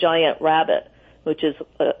Flemish giant rabbit, which is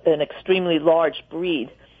an extremely large breed.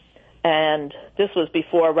 And this was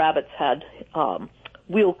before rabbits had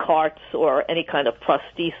wheel carts or any kind of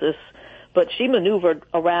prosthesis, but she maneuvered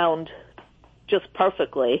around just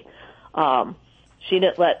perfectly. She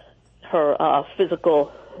didn't let her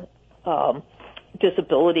physical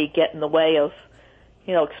disability get in the way of,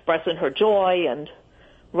 expressing her joy and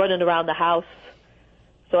running around the house.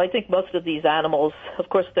 So I think most of these animals, of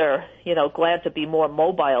course, they're, glad to be more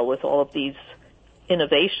mobile with all of these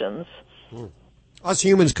innovations. Us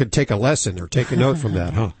humans could take a lesson or take a note from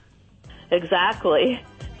that, huh? Exactly.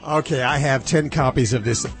 Okay, I have 10 copies of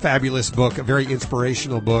this fabulous book, a very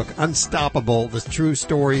inspirational book, Unstoppable, the true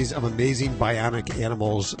stories of amazing bionic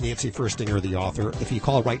animals. Nancy Furstinger, the author. If you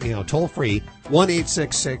call right now, toll free,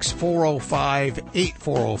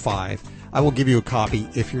 1-866-405-8405. I will give you a copy.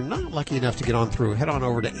 If you're not lucky enough to get on through, head on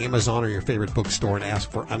over to Amazon or your favorite bookstore and ask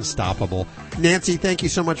for Unstoppable. Nancy, thank you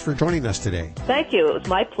so much for joining us today. Thank you. It was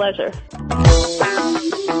my pleasure.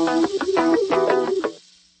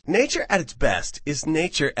 Nature at its best is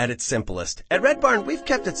nature at its simplest. At Red Barn, we've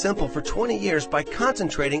kept it simple for 20 years by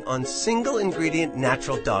concentrating on single-ingredient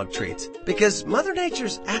natural dog treats. Because Mother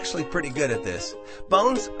Nature's actually pretty good at this.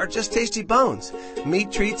 Bones are just tasty bones.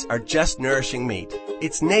 Meat treats are just nourishing meat.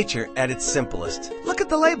 It's nature at its simplest. Look at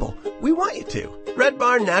the label. We want you to. Red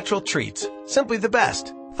Barn Natural Treats. Simply the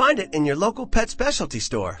best. Find it in your local pet specialty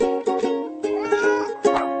store.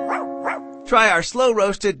 Try our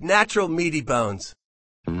slow-roasted, natural meaty bones.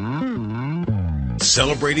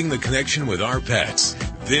 Celebrating the connection with our pets.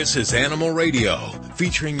 This is Animal Radio,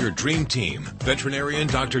 featuring your dream team, veterinarian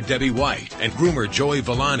Dr. Debbie White and groomer Joey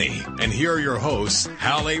Villani. And here are your hosts,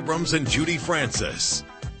 Hal Abrams and Judy Francis.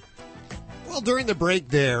 Well, during the break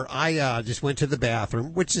there, I just went to the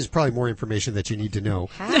bathroom, which is probably more information that you need to know.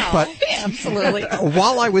 How? But Absolutely.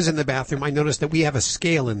 while I was in the bathroom, I noticed that we have a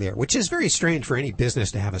scale in there, which is very strange for any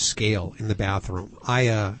business to have a scale in the bathroom.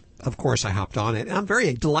 Of course, I hopped on it. I'm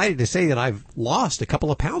very delighted to say that I've lost a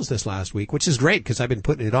couple of pounds this last week, which is great because I've been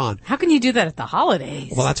putting it on. How can you do that at the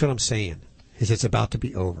holidays? Well, that's what I'm saying, is it's about to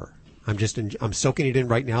be over. I'm soaking it in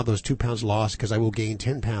right now, those 2 pounds lost, because I will gain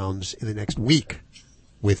 10 pounds in the next week.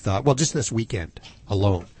 With just this weekend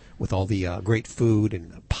alone, with all the great food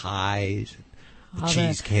and the pies, and the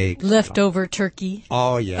cheesecake, leftover turkey.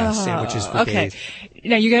 Oh yeah, sandwiches for days.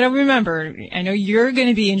 Now you got to remember. I know you're going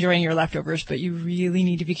to be enjoying your leftovers, but you really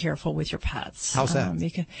need to be careful with your pets. How's that?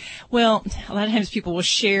 Because, well, a lot of times people will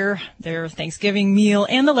share their Thanksgiving meal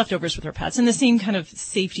and the leftovers with their pets, and the same kind of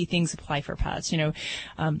safety things apply for pets.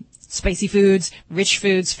 Spicy foods, rich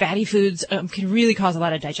foods, fatty foods can really cause a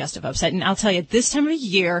lot of digestive upset. And I'll tell you, this time of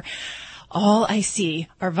year, all I see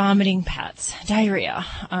are vomiting pets, diarrhea,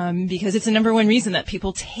 because it's the number one reason that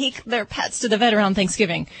people take their pets to the vet around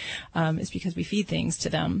Thanksgiving, is because we feed things to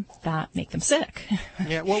them that make them sick.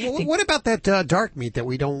 Yeah. Well, what about that dark meat that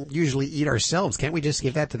we don't usually eat ourselves? Can't we just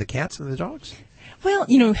give that to the cats and the dogs? Well,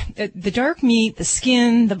 the dark meat, the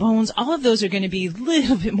skin, the bones, all of those are going to be a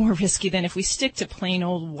little bit more risky than if we stick to plain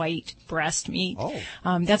old white breast meat. Oh.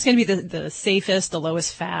 That's going to be the safest, the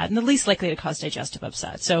lowest fat, and the least likely to cause digestive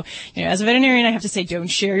upset. So, as a veterinarian, I have to say don't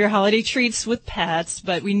share your holiday treats with pets,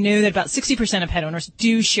 but we know that about 60% of pet owners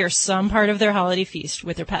do share some part of their holiday feast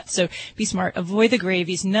with their pets. So be smart. Avoid the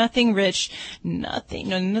gravies, nothing rich, none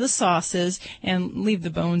of the sauces, and leave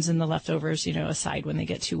the bones and the leftovers, aside when they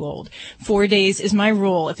get too old. 4 days is my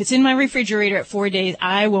rule. If it's in my refrigerator at 4 days,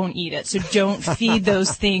 I won't eat it. So don't feed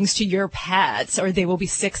those things to your pets or they will be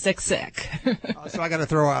sick. So I got to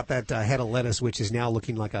throw out that head of lettuce, which is now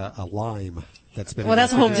looking like a lime. That's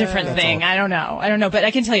a whole different thing. I don't know. But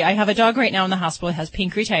I can tell you, I have a dog right now in the hospital that has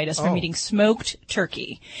pancreatitis from eating smoked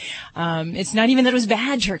turkey. It's not even that it was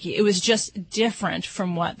bad turkey. It was just different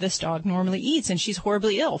from what this dog normally eats. And she's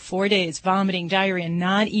horribly ill. 4 days, vomiting, diarrhea,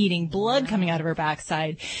 not eating, blood coming out of her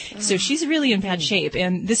backside. So she's really in bad shape.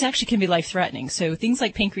 And this actually can be life-threatening. So things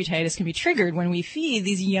like pancreatitis can be triggered when we feed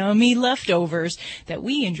these yummy leftovers that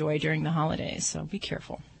we enjoy during the holidays. So be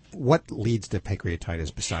careful. What leads to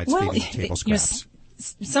pancreatitis besides feeding table scraps?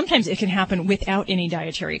 Sometimes it can happen without any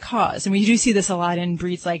dietary cause. And we do see this a lot in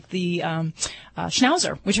breeds like the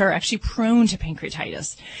Schnauzer, which are actually prone to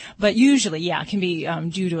pancreatitis. But usually, it can be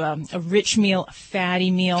due to a rich meal, a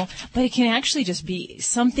fatty meal. But it can actually just be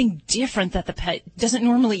something different that the pet doesn't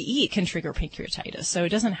normally eat can trigger pancreatitis. So it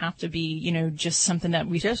doesn't have to be, just something that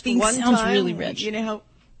we just think sounds really rich. You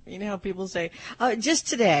know how people say, just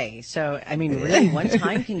today. So, really, one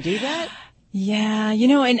time can do that? Yeah,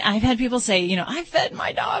 and I've had people say, I fed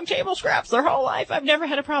my dog table scraps their whole life. I've never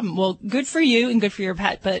had a problem. Well, good for you and good for your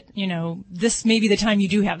pet, but, this may be the time you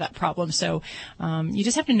do have that problem. So, you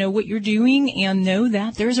just have to know what you're doing and know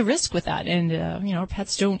that there's a risk with that. And, our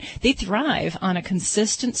pets they thrive on a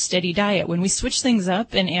consistent, steady diet. When we switch things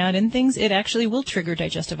up and add in things, it actually will trigger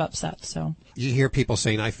digestive upset. So. You hear people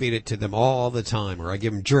saying, I feed it to them all the time, or I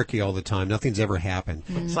give them jerky all the time. Nothing's ever happened.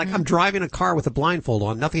 Mm-hmm. It's like I'm driving a car with a blindfold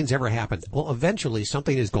on. Nothing's ever happened. Well, eventually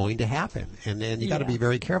something is going to happen, and you got to be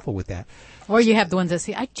very careful with that. Or you have the ones that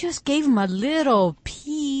say, I just gave him a little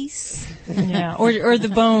piece. Yeah, or the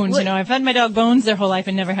bones. I've had my dog bones their whole life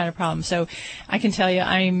and never had a problem. So I can tell you,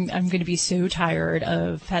 I'm going to be so tired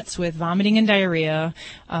of pets with vomiting and diarrhea.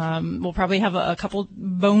 We'll probably have a couple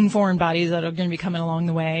bone foreign bodies that are going to be coming along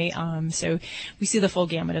the way. So we see the full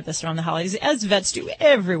gamut of this around the holidays, as vets do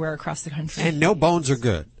everywhere across the country. And no bones are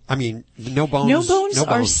good. No bones. No bones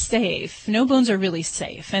are safe. No bones are really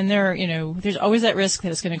safe. And there's always that risk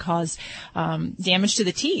that it's going to cause damage to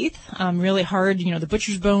the teeth. Really hard, the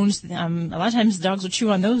butcher's bones. A lot of times dogs will chew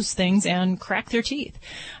on those things and crack their teeth.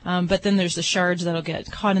 But then there's the shards that'll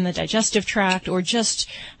get caught in the digestive tract, or just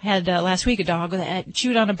had last week a dog that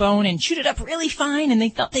chewed on a bone and chewed it up really fine, and they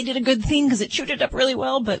thought they did a good thing because it chewed it up really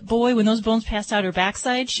well. But boy, when those bones passed out her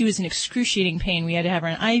backside, she was in excruciating pain. We had to have her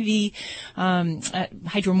an IV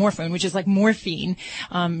hydromorphone, which is like morphine,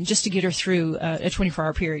 just to get her through a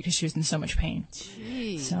 24-hour period because she was in so much pain.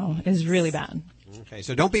 Jeez. So it was really bad. Okay,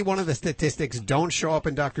 so don't be one of the statistics. Don't show up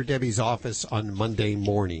in Dr. Debbie's office on Monday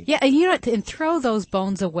morning. Yeah, and and throw those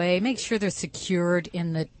bones away. Make sure they're secured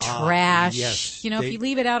in the trash. Yes. If you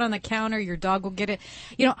leave it out on the counter, your dog will get it.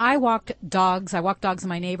 I walk dogs in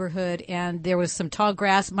my neighborhood, and there was some tall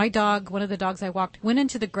grass. My dog, one of the dogs I walked, went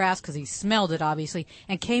into the grass because he smelled it, obviously,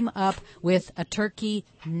 and came up with a turkey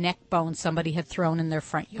neck bone somebody had thrown in their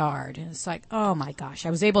front yard. And it's like, oh my gosh,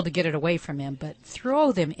 I was able to get it away from him, but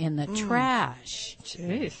throw them in the trash.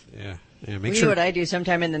 Jeez. Yeah. Make sure. What I do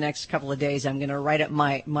sometime in the next couple of days, I'm going to write up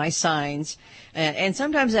my signs, and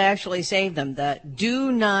sometimes I actually save them. The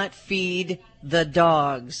 "Do not feed the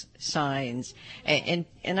dogs" signs, and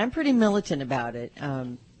I'm pretty militant about it.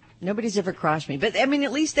 Nobody's ever crossed me, but I mean,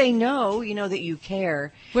 at least they know, that you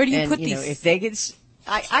care. Where do you put these? If they get,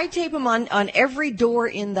 I tape them on every door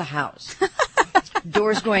in the house.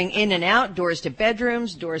 Doors going in and out, doors to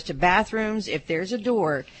bedrooms, doors to bathrooms. If there's a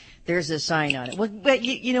door, there's a sign on it. Well, but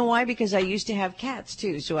you know why? Because I used to have cats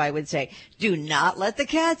too, so I would say, "Do not let the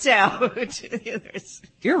cats out."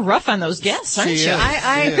 You're rough on those guests, aren't you?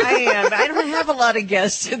 I am. I don't have a lot of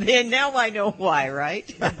guests, and now I know why,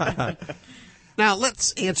 right? Now,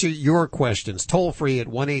 let's answer your questions. Toll free at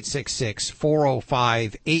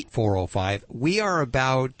 1-866-405-8405. We are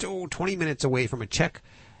about 20 minutes away from a check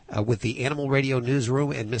with the Animal Radio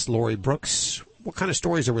Newsroom and Miss Lori Brooks. What kind of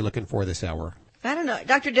stories are we looking for this hour? I don't know.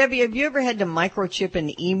 Dr. Debbie, have you ever had to microchip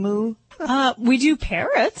an emu? We do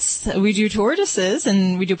parrots, we do tortoises,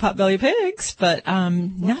 and we do potbelly pigs, but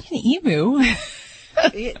not an emu.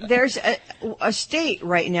 There's a state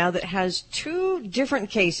right now that has 2 different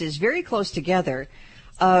cases very close together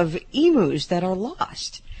of emus that are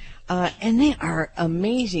lost. And they are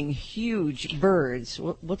amazing, huge birds.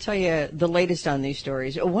 We'll tell you the latest on these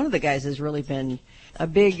stories. One of the guys has really been a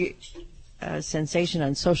big sensation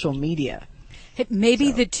on social media.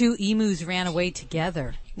 Maybe the 2 emus ran away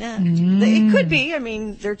together. Nah, It could be. I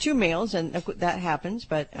mean, they're 2 males, and that happens.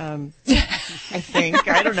 But I think,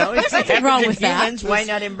 I don't know. It's nothing wrong with humans, that. Why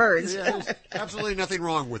not in birds? Yeah, there's absolutely nothing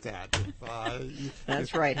wrong with that.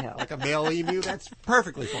 That's right, Hal. Like a male emu, that's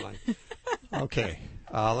perfectly fine. Okay,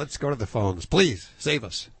 let's go to the phones. Please, save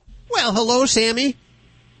us. Well, hello, Sammy.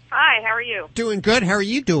 Hi, how are you? Doing good. How are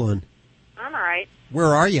you doing? I'm all right.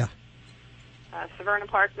 Where are you? Severna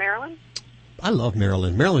Park, Maryland. I love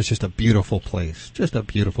Maryland. Maryland's just a beautiful place. Just a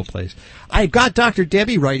beautiful place. I've got Dr.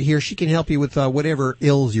 Debbie right here. She can help you with whatever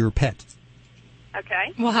ails your pet.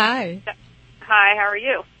 Okay. Well, hi. Hi, how are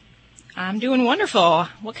you? I'm doing wonderful.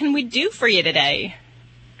 What can we do for you today?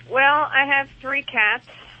 Well, I have 3 cats,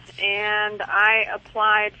 and I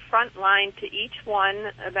applied Frontline to each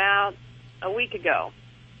one about a week ago.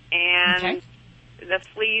 And the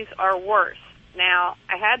fleas are worse. Now,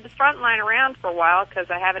 I had the Frontline around for a while because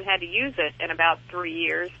I haven't had to use it in about 3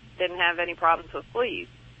 years. Didn't have any problems with fleas.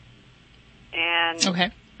 And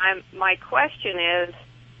my question is,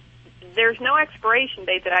 there's no expiration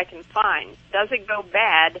date that I can find. Does it go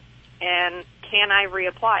bad, and can I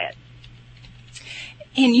reapply it?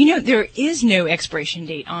 And there is no expiration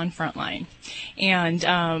date on Frontline, and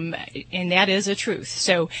that is a truth.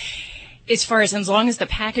 So, as long as the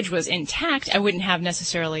package was intact, I wouldn't have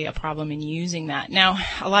necessarily a problem in using that. Now,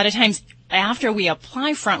 a lot of times after we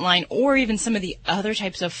apply Frontline or even some of the other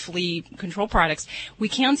types of flea control products, we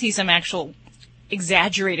can see some actual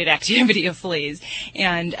exaggerated activity of fleas.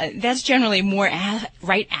 And that's generally more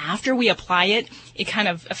right after we apply it. It kind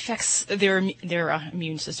of affects their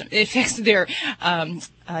immune system. It affects their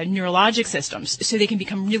neurologic systems, so they can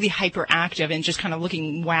become really hyperactive and just kind of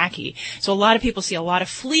looking wacky. So a lot of people see a lot of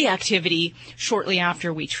flea activity shortly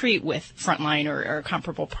after we treat with Frontline or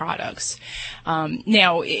comparable products.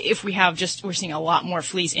 Now, if we're seeing a lot more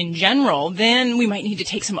fleas in general, then we might need to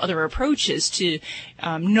take some other approaches to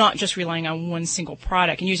not just relying on one single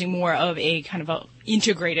product and using more of a kind of a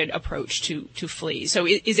integrated approach to fleas. So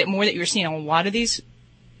is it more that you're seeing a lot of these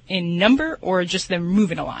in number, or just them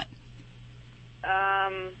moving a lot?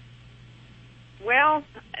 Well,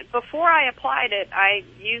 before I applied it, I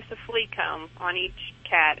used a flea comb on each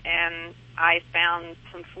cat, and I found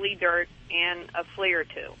some flea dirt in a flea or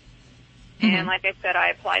 2. Mm-hmm. And like I said, I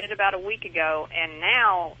applied it about a week ago, and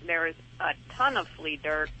now there's a ton of flea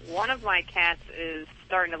dirt. One of my cats is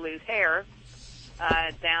starting to lose hair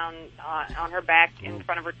down on her back in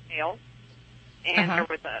front of her tail, and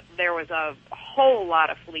there was a whole lot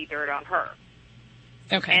of flea dirt on her.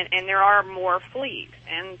 Okay. And there are more fleas,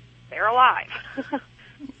 and they're alive.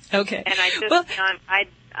 Okay. And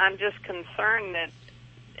I'm just concerned that,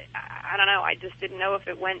 I don't know, I just didn't know if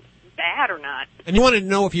it went bad or not. And you wanted to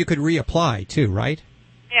know if you could reapply too, right?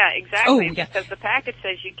 Yeah, exactly. Because the package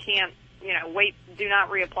says you can't, do not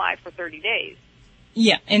reapply for 30 days.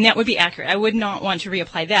 Yeah, and that would be accurate. I would not want to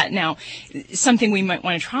reapply that. Now, something we might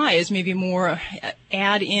want to try is maybe more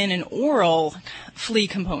add in an oral flea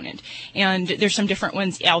component. And there's some different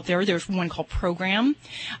ones out there. There's one called Program.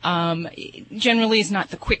 Generally, it's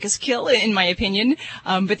not the quickest kill, in my opinion,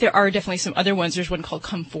 but there are definitely some other ones. There's one called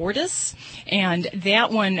Comfortus, and that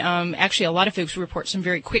one, actually, a lot of folks report some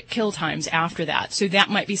very quick kill times after that. So that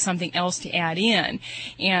might be something else to add in.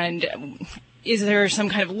 And is there some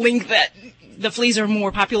kind of link that the fleas are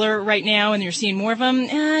more popular right now and you're seeing more of them?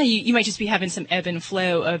 You might just be having some ebb and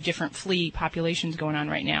flow of different flea populations going on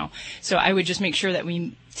right now. So I would just make sure that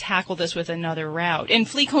we tackle this with another route. And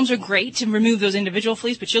flea combs are great to remove those individual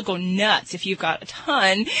fleas, but you'll go nuts if you've got a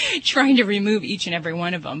ton trying to remove each and every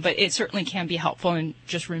one of them. But it certainly can be helpful in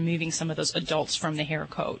just removing some of those adults from the hair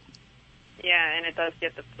coat. Yeah, and it does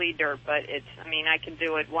get the flea dirt, but I can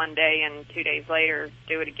do it one day and 2 days later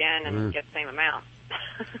do it again and get the same amount.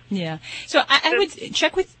 Yeah. So I would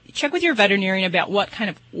check with your veterinarian about what kind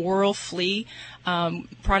of oral flea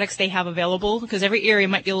products they have available, because every area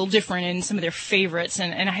might be a little different in some of their favorites.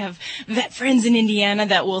 And I have vet friends in Indiana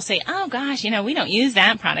that will say, oh gosh, we don't use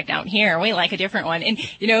that product out here. We like a different one. And,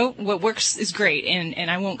 what works is great. And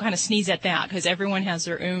I won't kind of sneeze at that because everyone has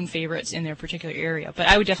their own favorites in their particular area. But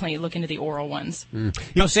I would definitely look into the oral ones.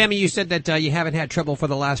 Sammy, you said that you haven't had trouble for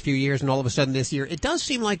the last few years, and all of a sudden this year, it does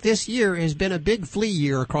seem like this year has been a big flea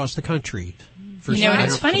year across the country. And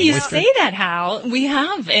it's funny you say that, Hal. We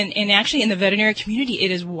have, and actually in the veterinary community, it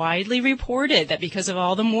is widely reported that because of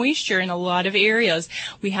all the moisture in a lot of areas,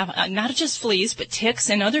 we have not just fleas, but ticks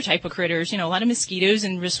and other type of critters, a lot of mosquitoes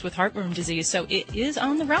and risks with heartworm disease. So it is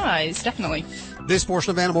on the rise, definitely. This portion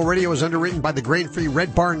of Animal Radio is underwritten by the grain-free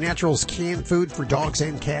Red Barn Naturals canned food for dogs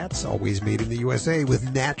and cats, always made in the USA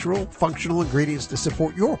with natural, functional ingredients to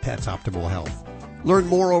support your pet's optimal health. Learn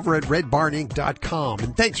more over at redbarninc.com.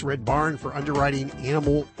 And thanks, Red Barn, for underwriting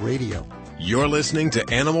Animal Radio. You're listening to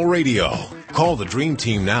Animal Radio. Call the Dream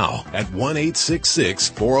Team now at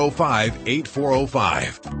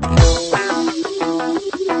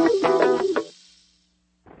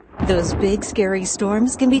 1-866-405-8405. Those big, scary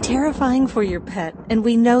storms can be terrifying for your pet, and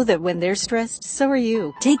we know that when they're stressed, so are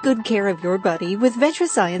you. Take good care of your buddy with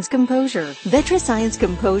VetraScience Composure. VetraScience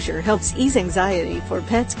Composure helps ease anxiety for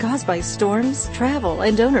pets caused by storms, travel,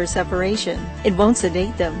 and owner separation. It won't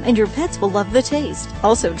sedate them, and your pets will love the taste.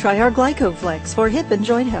 Also, try our GlycoFlex for hip and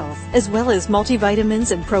joint health, as well as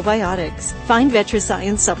multivitamins and probiotics. Find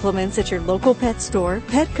VetraScience supplements at your local pet store,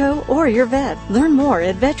 Petco, or your vet. Learn more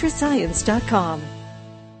at vetrascience.com.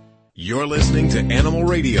 You're listening to Animal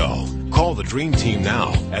Radio. Call the Dream Team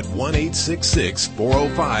now at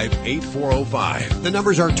 1-866-405-8405. The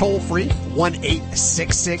numbers are toll-free,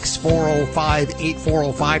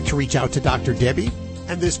 1-866-405-8405 to reach out to Dr. Debbie.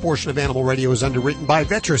 And this portion of Animal Radio is underwritten by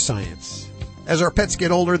VetraScience. As our pets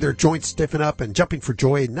get older, their joints stiffen up and jumping for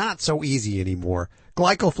joy not so easy anymore.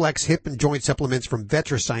 GlycoFlex hip and joint supplements from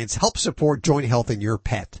VetraScience help support joint health in your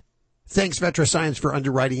pet. Thanks, VetraScience, for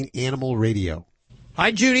underwriting Animal Radio.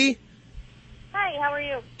 Hi, Judy. Hi, how are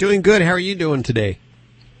you? Doing good. How are you doing today?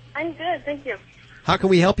 I'm good, thank you. How can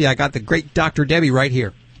we help you? I got the great Dr. Debbie right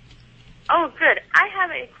here. Oh, good. I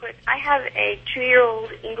have a 2-year-old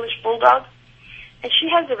English bulldog, and she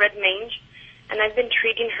has a red mange, and I've been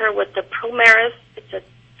treating her with the Promaris. It's a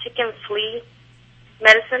tick and flea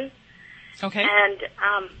medicine. Okay. And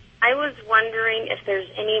I was wondering if there's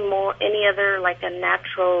any other like a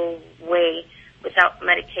natural way without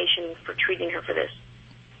medication for treating her for this.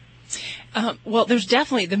 Well, there's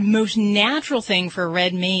definitely the most natural thing for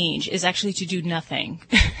red mange is actually to do nothing.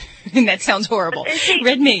 And that sounds horrible.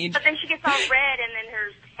 Red mange. But then she gets all red and then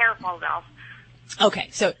her hair falls off. Okay,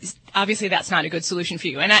 so obviously that's not a good solution for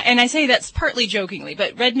you. And I say that's partly jokingly,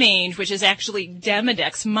 but red mange, which is actually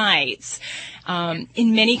Demodex mites,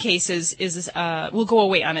 in many cases will go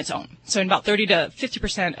away on its own. So in about 30 to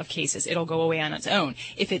 50% of cases, it'll go away on its own.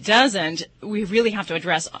 If it doesn't, we really have to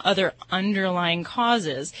address other underlying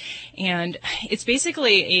causes. And it's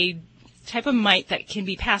basically a type of mite that can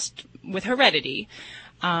be passed with heredity.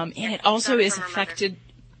 And it also is affected.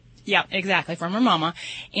 Yeah, exactly, from her mama.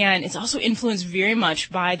 And it's also influenced very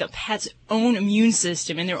much by the pet's own immune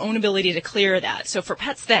system and their own ability to clear that. So for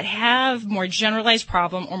pets that have more generalized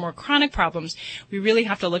problem or more chronic problems, we really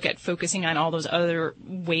have to look at focusing on all those other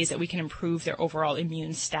ways that we can improve their overall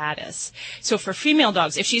immune status. So for female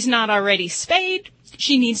dogs, if she's not already spayed,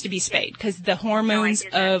 she needs to be spayed because the hormones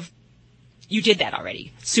of... You did that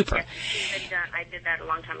already. Super. Yes, I did that a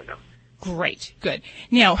long time ago. Great. Good.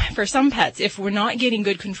 Now, for some pets, if we're not getting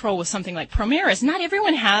good control with something like Promaris, not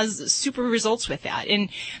everyone has super results with that. And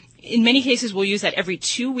in many cases, we'll use that every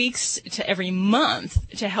 2 weeks to every month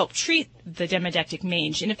to help treat the demodectic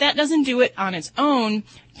mange. And if that doesn't do it on its own,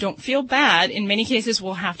 don't feel bad. In many cases,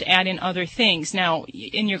 we'll have to add in other things. Now,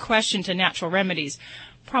 in your question to natural remedies,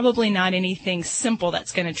 probably not anything simple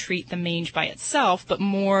that's going to treat the mange by itself, but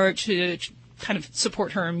more to kind of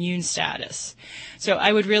support her immune status. So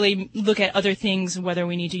I would really look at other things, whether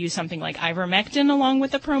we need to use something like ivermectin along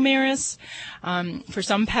with the Promaris. For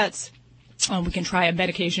some pets, we can try a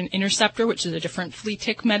medication interceptor, which is a different flea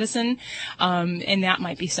tick medicine, and that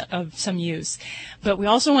might be of some use. But we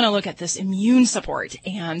also want to look at this immune support.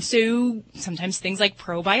 And so sometimes things like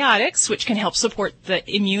probiotics, which can help support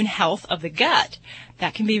the immune health of the gut,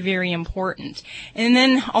 that can be very important. And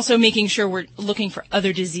then also making sure we're looking for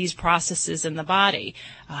other disease processes in the body.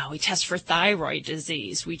 We test for thyroid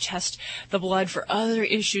disease. We test the blood for other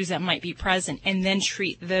issues that might be present and then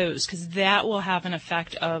treat those, because that will have an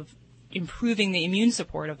effect of improving the immune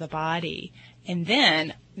support of the body and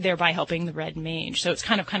then thereby helping the red mange. So it's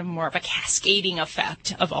kind of more of a cascading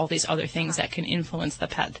effect of all these other things that can influence the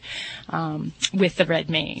pet with the red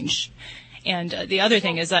mange. And the other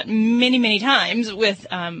thing is that many times with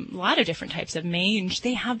a lot of different types of mange,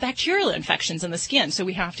 they have bacterial infections in the skin. So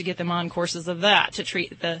we have to get them on courses of that to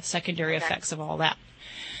treat the secondary effects of all that.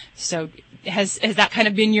 So has that kind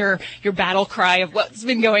of been your battle cry of what's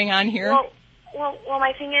been going on here? Well,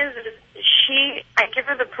 my thing is I give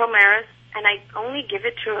her the Promaris, and I only give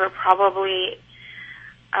it to her probably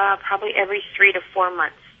every 3 to 4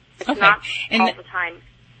 months. It's not all the time.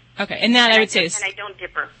 Okay, and that I would say is... And I don't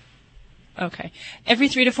dip her. Okay. Every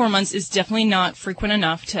 3 to 4 months is definitely not frequent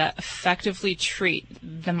enough to effectively treat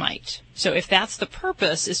the mite. So if that's the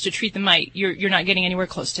purpose, is to treat the mite, you're not getting anywhere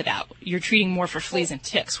close to that. You're treating more for fleas and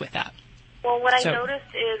ticks with that. Well, what I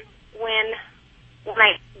noticed is when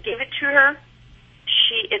I give it to her,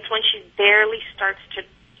 it's when she barely starts to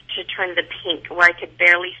turn the pink, where I could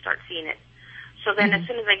barely start seeing it. So then as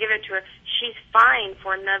soon as I give it to her, she's fine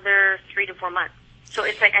for another 3 to 4 months. So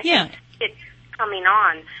it's like I think it's coming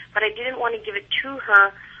on, but I didn't want to give it to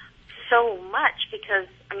her so much because,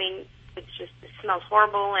 I mean, it smells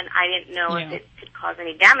horrible, and I didn't know if it could cause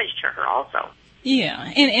any damage to her also.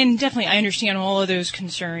 Yeah, and definitely I understand all of those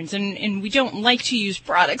concerns, and we don't like to use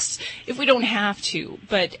products if we don't have to,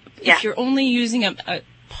 but if you're only using a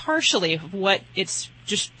partially of what it's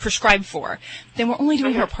just prescribed for, then we're only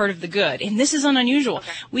doing her part of the good. And this isn't unusual.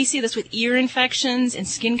 Okay. We see this with ear infections and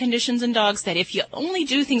skin conditions in dogs, that if you only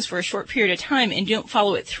do things for a short period of time and don't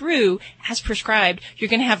follow it through as prescribed, you're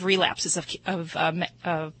going to have relapses of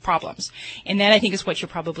problems. And that, I think, is what you're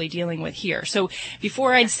probably dealing with here. So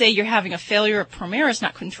before I'd say you're having a failure of Promaris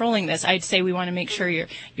not controlling this, I'd say we want to make sure you're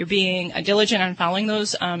being diligent on following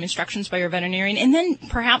those instructions by your veterinarian, and then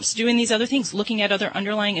perhaps doing these other things, looking at other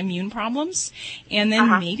underlying immune problems, and then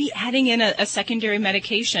maybe adding in a secondary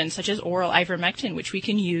medication such as oral ivermectin, which we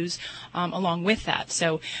can use along with that.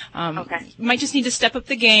 So you might just need to step up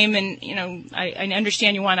the game. And, you know, I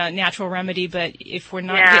understand you want a natural remedy, but if we're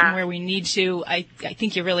not getting where we need to, I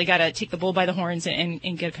think you really got to take the bull by the horns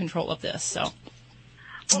and get control of this. So.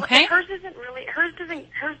 Well, hers doesn't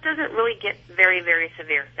really get very, very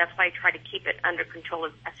severe. That's why I try to keep it under control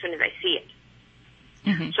as soon as I see it.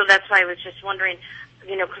 Mm-hmm. So that's why I was just wondering,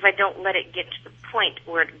 you know, because I don't let it get to the point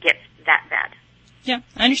where it gets that bad. Yeah,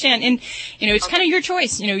 I understand. And, you know, it's kind of your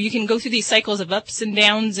choice. You know, you can go through these cycles of ups and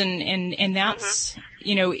downs, and that's,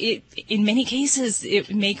 you know, in many cases,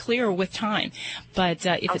 it may clear with time. But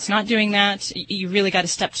if it's not doing that, you really got to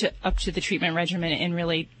step up to the treatment regimen and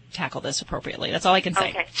really tackle this appropriately. That's all I can say.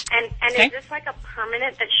 Okay. And is this like a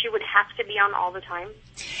permanent that she would have to be on all the time?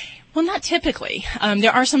 Well, not typically.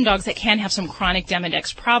 There are some dogs that can have some chronic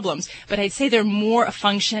Demodex problems, but I'd say they're more a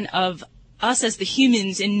function of us as the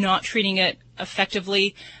humans in not treating it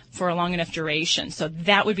effectively for a long enough duration. So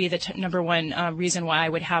that would be the number one reason why I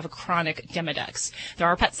would have a chronic Demodex. There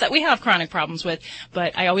are pets that we have chronic problems with,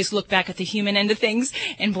 but I always look back at the human end of things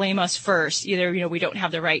and blame us first. Either, you know, we don't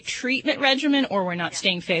have the right treatment regimen, or we're not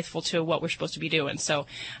staying faithful to what we're supposed to be doing. So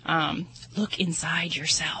look inside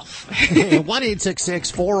yourself.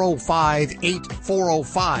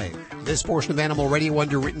 1-866-405-8405. This portion of Animal Radio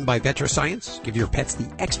underwritten by VetraScience. Give your pets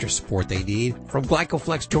the extra support they need. From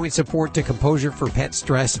Glycoflex joint support to Composure for pet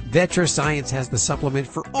stress, VetraScience has the supplement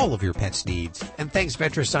for all of your pet's needs. And thanks,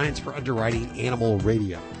 VetraScience, for underwriting Animal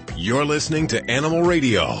Radio. You're listening to Animal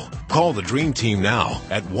Radio. Call the Dream Team now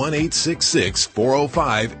at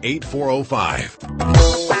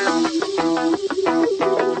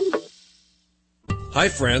 1-866-405-8405. Hi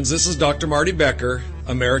friends, this is Dr. Marty Becker,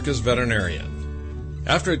 America's veterinarian.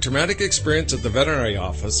 After a traumatic experience at the veterinary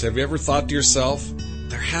office, have you ever thought to yourself,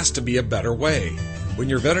 there has to be a better way? When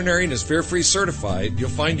your veterinarian is fear-free certified, you'll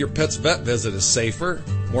find your pet's vet visit is safer,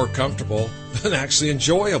 more comfortable, and actually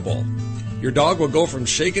enjoyable. Your dog will go from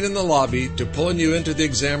shaking in the lobby to pulling you into the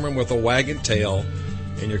exam room with a wagging tail,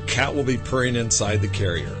 and your cat will be purring inside the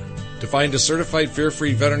carrier. To find a certified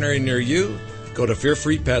fear-free veterinarian near you, go to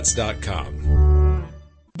fearfreepets.com.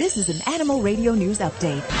 This is an Animal Radio News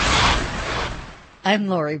Update. I'm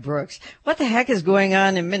Lori Brooks. What the heck is going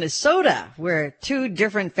on in Minnesota, where 2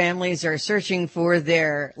 different families are searching for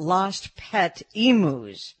their lost pet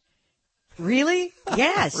emus? Really?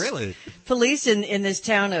 Yes. Really? Police in this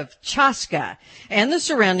town of Chaska and the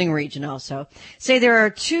surrounding region also say there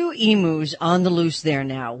are 2 emus on the loose there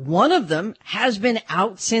now. One of them has been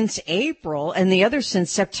out since April and the other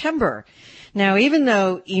since September. Now, even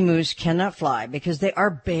though emus cannot fly because they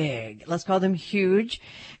are big, let's call them huge,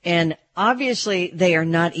 and obviously they are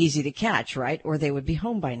not easy to catch, right? Or they would be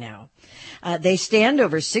home by now. They stand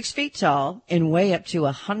over 6 feet tall and weigh up to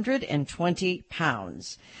 120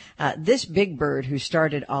 pounds. This big bird who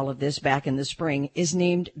started all of this back in the spring is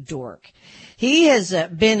named Dork. He has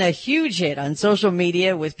been a huge hit on social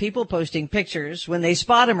media with people posting pictures when they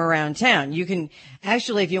spot him around town. You can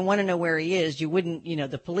actually, if you want to know where he is, you wouldn't,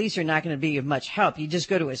 the police are not going to be of much help. You just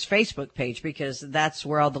go to his Facebook page because that's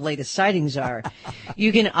where all the latest sightings are.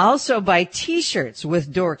 You can also buy T-shirts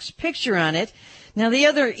with Dork's picture on it. Now, the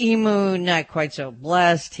other emu, not quite so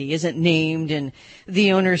blessed. He isn't named, and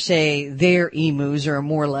the owners say their emus are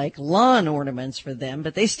more like lawn ornaments for them,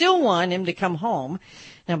 but they still want him to come home.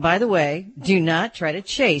 Now, by the way, do not try to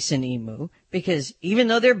chase an emu, because even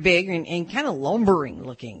though they're big and kind of lumbering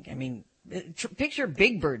looking, picture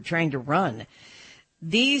Big Bird trying to run.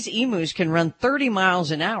 These emus can run 30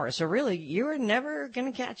 miles an hour, so really, you're never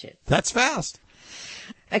going to catch it. That's fast.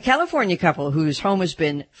 A California couple whose home has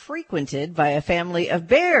been frequented by a family of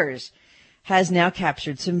bears has now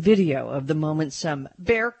captured some video of the moment some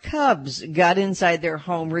bear cubs got inside their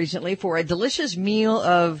home recently for a delicious meal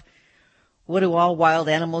of, what do all wild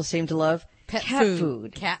animals seem to love? Cat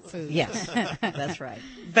food. Cat food. Yes, that's right.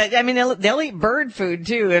 But, they'll eat bird food,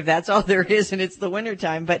 too, if that's all there is, and it's the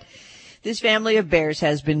wintertime. But this family of bears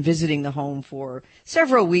has been visiting the home for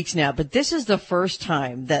several weeks now, but this is the first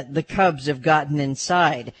time that the cubs have gotten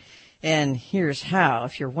inside. And here's how,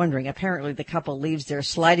 if you're wondering. Apparently the couple leaves their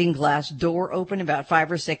sliding glass door open about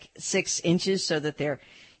 5 or 6 inches so that their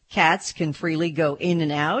cats can freely go in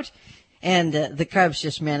and out. And the cubs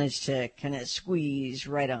just managed to kind of squeeze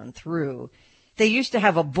right on through. They used to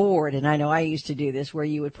have a board, and I know I used to do this, where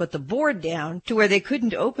you would put the board down to where they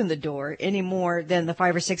couldn't open the door any more than the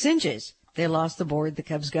 5 or 6 inches. They lost the board, the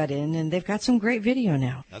cubs got in, and they've got some great video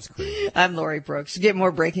now. That's great. I'm Lori Brooks. Get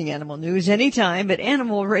more breaking animal news anytime at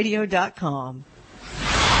animalradio.com.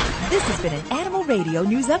 This has been an Animal Radio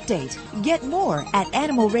News Update. Get more at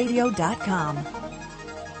animalradio.com.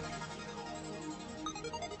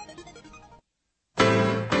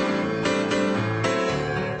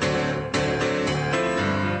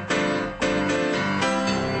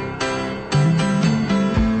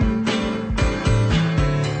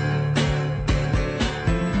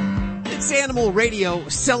 Animal Radio,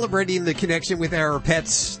 celebrating the connection with our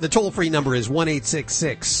pets. The toll-free number is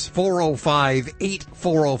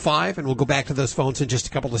 1-866-405-8405, and we'll go back to those phones in just a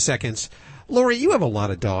couple of seconds. Lori, you have a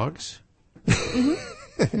lot of dogs.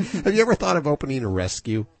 Mm-hmm. Have you ever thought of opening a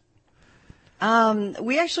rescue?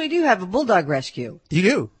 We actually do have a bulldog rescue.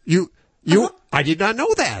 You do? I did not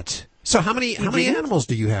know that. So how many animals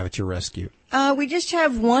do you have at your rescue? We just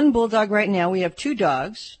have one bulldog right now. We have 2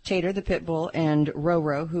 dogs, Tater the pit bull and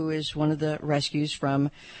Roro, who is one of the rescues from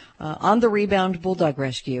On the Rebound Bulldog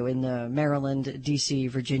Rescue in the Maryland, D.C.,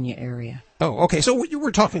 Virginia area. Oh, okay. So you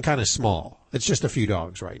were talking kind of small. It's just a few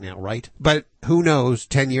dogs right now, right? But who knows,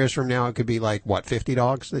 10 years from now, it could be like, 50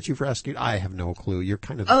 dogs that you've rescued? I have no clue. You're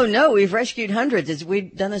kind of... Oh, no, we've rescued hundreds.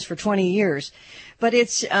 We've done this for 20 years. But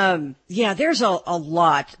it's, there's a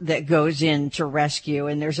lot that goes into rescue.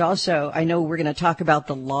 And there's also, I know we're going to talk about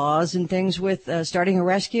the laws and things with starting a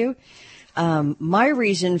rescue. My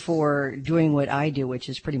reason for doing what I do, which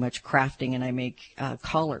is pretty much crafting, and I make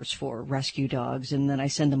collars for rescue dogs, and then I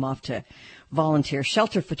send them off to volunteer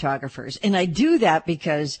shelter photographers. And I do that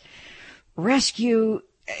because rescue,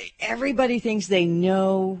 everybody thinks they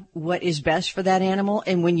know what is best for that animal.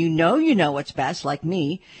 And when you know what's best, like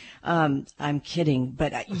me, I'm kidding,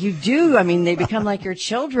 but you do. I mean, they become like your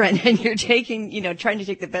children, and you're taking, trying to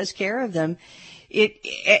take the best care of them.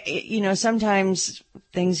 Sometimes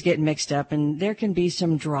things get mixed up and there can be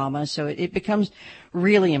some drama. So it becomes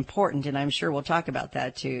really important. And I'm sure we'll talk about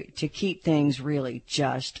that to keep things really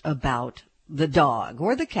just about the dog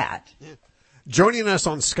or the cat. Yeah. Joining us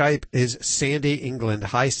on Skype is Sandy England.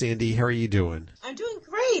 Hi, Sandy. How are you doing? I'm doing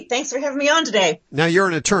Great. Thanks for having me on today. Now, you're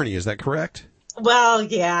an attorney, is that correct? Well,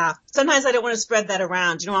 yeah. Sometimes I don't want to spread that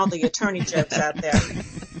around. You know, all the attorney jokes out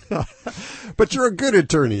there. But you're a good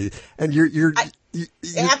attorney, and you're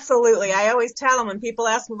absolutely. I always tell them when people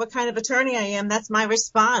ask me what kind of attorney I am, that's my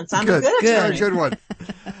response. I'm a good attorney. Good one.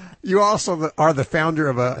 You also are the founder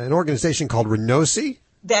of an organization called Renosi?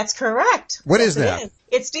 That's correct. What is that?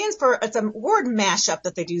 It stands for, it's a word mashup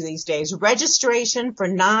that they do these days, Registration for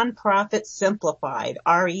Nonprofit Simplified,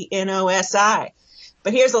 RENOSI.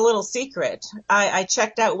 But here's a little secret. I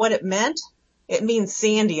checked out what it meant. It means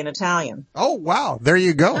Sandy in Italian. Oh, wow. There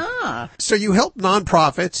you go. So you help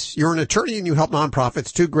nonprofits. You're an attorney and you help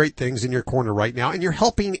nonprofits. Two great things in your corner right now. And you're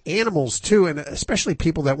helping animals, too, and especially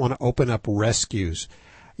people that want to open up rescues.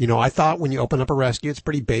 You know, I thought when you open up a rescue, it's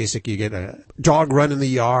pretty basic. You get a dog run in the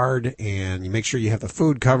yard and you make sure you have the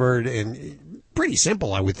food covered, and pretty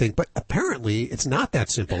simple, I would think. But apparently it's not that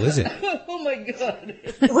simple, is it? Oh, my God.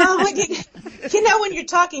 Well, you know, when you're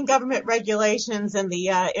talking government regulations and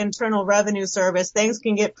the Internal Revenue Service, things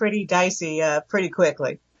can get pretty dicey pretty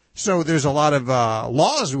quickly. So there's a lot of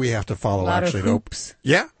laws we have to follow, actually. A lot of hoops.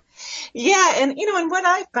 Yeah. Yeah, and you know, and what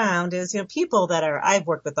I found is, you know, people that I've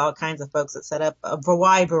worked with all kinds of folks that set up a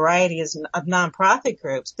wide variety of nonprofit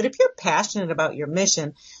groups. But if you're passionate about your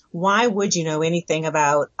mission, why would you know anything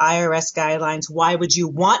about IRS guidelines? Why would you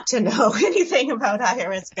want to know anything about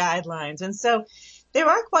IRS guidelines? And so there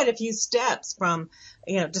are quite a few steps from,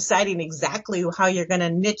 you know, deciding exactly how you're going to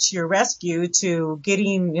niche your rescue to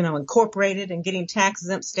getting, you know, incorporated and getting tax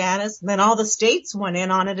exempt status. And then all the states went in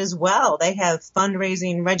on it as well. They have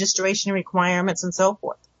fundraising, registration requirements, and so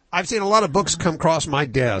forth. I've seen a lot of books come across my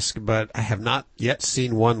desk, but I have not yet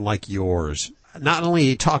seen one like yours. Not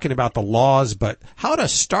only talking about the laws, but how to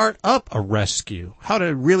start up a rescue, how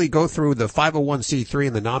to really go through the 501c3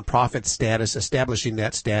 and the nonprofit status, establishing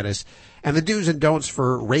that status, and the do's and don'ts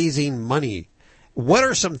for raising money. What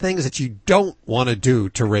are some things that you don't want to do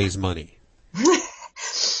to raise money?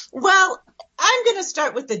 Well, I'm going to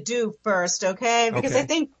start with the do first, okay? Because I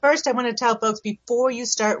think first I want to tell folks, before you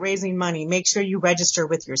start raising money, make sure you register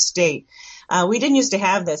with your state. We didn't used to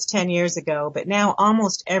have this 10 years ago, but now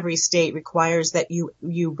almost every state requires that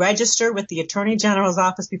you register with the Attorney General's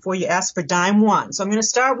office before you ask for dime one. So I'm going to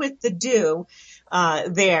start with the do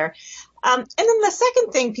there. And then the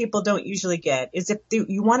second thing people don't usually get is if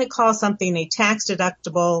you want to call something a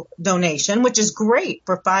tax-deductible donation, which is great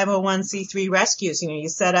for 501c3 rescues. You know, you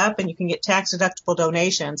set up and you can get tax-deductible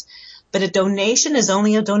donations. But a donation is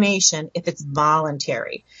only a donation if it's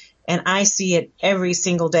voluntary. And I see it every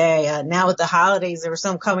single day. Now with the holidays, there were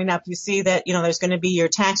some coming up. You see that, you know, there's going to be your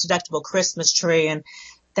tax-deductible Christmas tree. And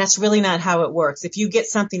that's really not how it works. If you get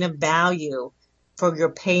something of value for your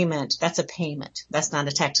payment, that's a payment. That's not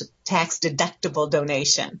a tax-deductible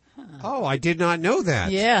donation. Oh, I did not know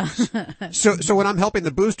that. Yeah. So when I'm helping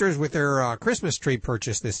the boosters with their Christmas tree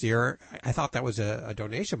purchase this year, I thought that was a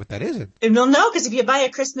donation, but that isn't. Well, no, because if you buy a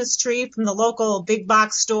Christmas tree from the local big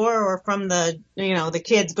box store or from the, you know, the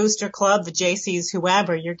kids booster club, the JC's,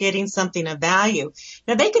 whoever, you're getting something of value.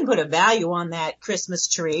 Now they can put a value on that Christmas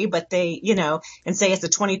tree, but they, you know, and say it's a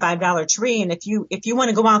 $25 tree. And if you want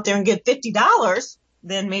to go out there and give $50,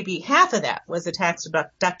 then maybe half of that was a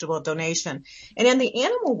tax-deductible donation. And in the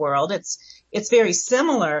animal world, it's very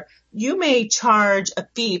similar. You may charge a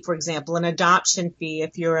fee, for example, an adoption fee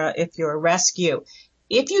if you're a rescue.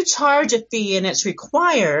 If you charge a fee and it's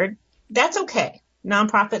required, that's okay.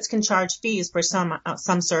 Nonprofits can charge fees for some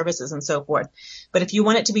services and so forth. But if you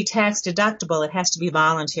want it to be tax-deductible, it has to be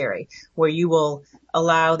voluntary, where you will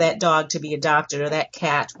allow that dog to be adopted or that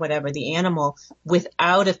cat, whatever the animal,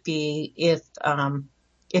 without a fee if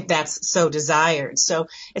that's so desired. So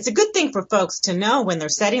it's a good thing for folks to know when they're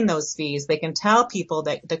setting those fees. They can tell people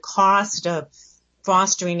that the cost of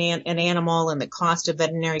fostering an animal and the cost of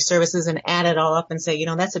veterinary services and add it all up and say, you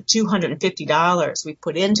know, that's a $250 we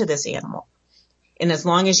put into this animal. And as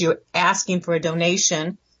long as you're asking for a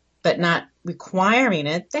donation but not requiring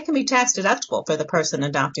it, that can be tax deductible for the person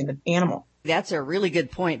adopting the animal. That's a really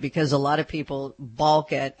good point, because a lot of people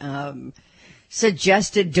balk at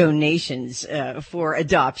suggested donations for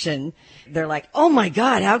adoption. They're like, oh my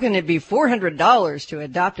God, how can it be $400 to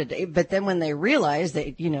adopt it? But then when they realize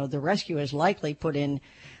that, you know, the rescue has likely put in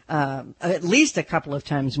at least a couple of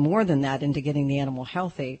times more than that into getting the animal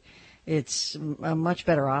healthy, it's a much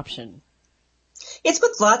better option. It's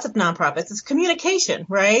with lots of nonprofits. It's communication,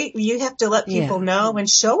 right? You have to let people know and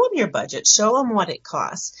show them your budget, show them what it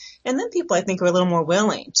costs. And then people, I think, are a little more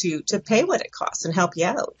willing to pay what it costs and help you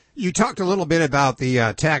out. You talked a little bit about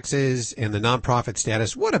the taxes and the nonprofit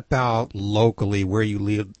status. What about locally where you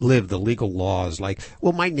live, the legal laws? Like,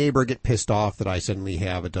 will my neighbor get pissed off that I suddenly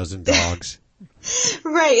have a dozen dogs?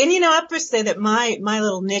 Right. And, I have to say that my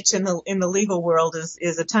little niche in the legal world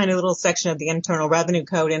is a tiny little section of the Internal Revenue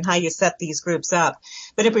Code and how you set these groups up.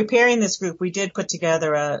 But in preparing this group, we did put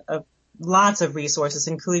together lots of resources,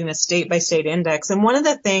 including a state-by-state index. And one of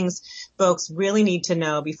the things folks really need to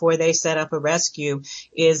know before they set up a rescue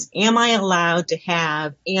is, am I allowed to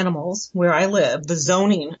have animals where I live, the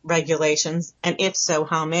zoning regulations, and if so,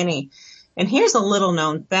 how many? And here's a little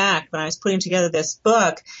known fact. When I was putting together this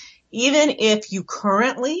book, even if you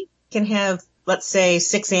currently can have, let's say,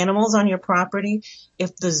 6 animals on your property,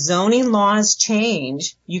 if the zoning laws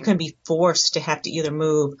change, you can be forced to have to either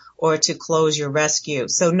move or to close your rescue.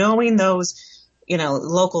 So knowing those,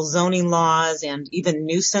 local zoning laws and even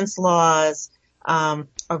nuisance laws are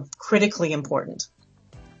critically important.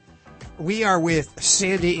 We are with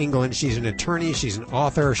Sandy England. She's an attorney, she's an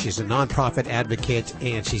author, she's a nonprofit advocate,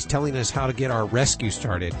 and she's telling us how to get our rescue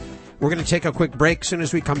started. We're going to take a quick break. As soon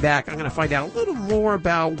as we come back, I'm going to find out a little more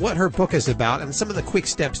about what her book is about and some of the quick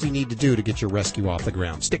steps you need to do to get your rescue off the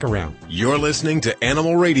ground. Stick around. You're listening to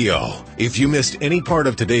Animal Radio. If you missed any part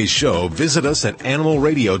of today's show, visit us at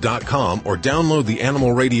animalradio.com or download the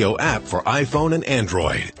Animal Radio app for iPhone and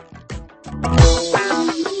Android.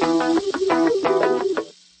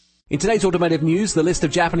 In today's automotive news, the list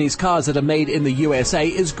of Japanese cars that are made in the USA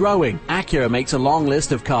is growing. Acura makes a long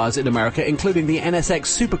list of cars in America, including the NSX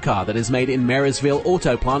supercar that is made in Marysville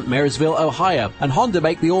Auto Plant, Marysville, Ohio. And Honda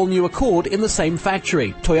make the all-new Accord in the same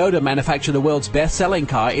factory. Toyota manufacture the world's best-selling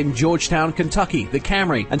car in Georgetown, Kentucky, the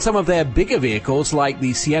Camry. And some of their bigger vehicles, like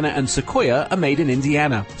the Sienna and Sequoia, are made in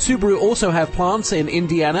Indiana. Subaru also have plants in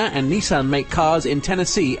Indiana, and Nissan make cars in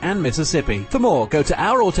Tennessee and Mississippi. For more, go to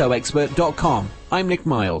ourautoexpert.com. I'm Nick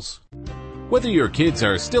Miles. Whether your kids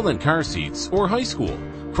are still in car seats or high school,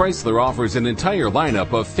 Chrysler offers an entire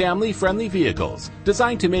lineup of family-friendly vehicles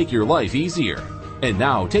designed to make your life easier. And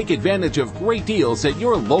now take advantage of great deals at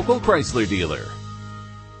your local Chrysler dealer.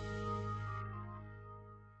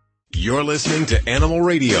 You're listening to Animal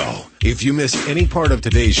Radio. If you missed any part of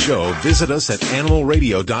today's show, visit us at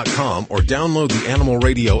animalradio.com or download the Animal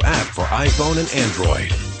Radio app for iPhone and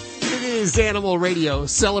Android. It is Animal Radio,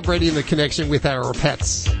 celebrating the connection with our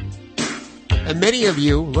pets. And many of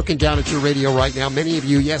you, looking down at your radio right now, many of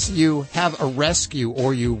you, yes, you have a rescue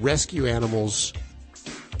or you rescue animals.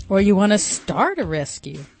 Or you want to start a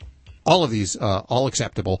rescue. All of these, all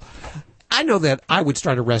acceptable. I know that I would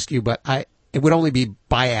start a rescue, but it would only be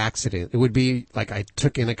by accident. It would be like I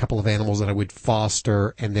took in a couple of animals that I would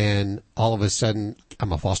foster, and then all of a sudden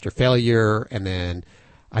I'm a foster failure, and then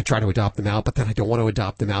I try to adopt them out, but then I don't want to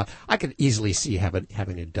adopt them out. I could easily see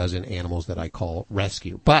having a dozen animals that I call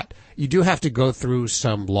rescue. But you do have to go through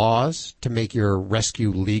some laws to make your rescue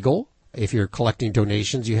legal. If you're collecting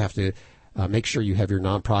donations, you have to make sure you have your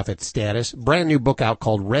nonprofit status. Brand new book out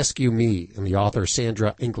called Rescue Me, and the author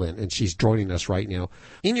Sandra England, and she's joining us right now.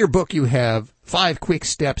 In your book, you have 5 quick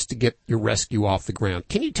steps to get your rescue off the ground.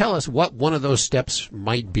 Can you tell us what one of those steps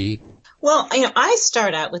might be? Well, I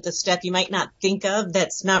start out with a step you might not think of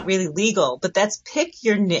that's not really legal, but that's pick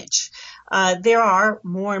your niche. There are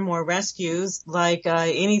more and more rescues like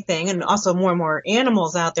anything, and also more and more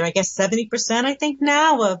animals out there. I guess 70%, I think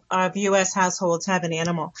now, of U.S. households have an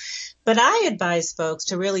animal. But I advise folks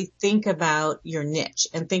to really think about your niche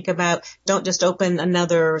and think about, don't just open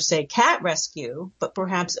another, say, cat rescue, but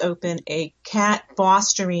perhaps open a cat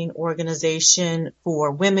fostering organization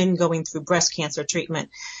for women going through breast cancer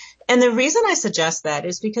treatment. And the reason I suggest that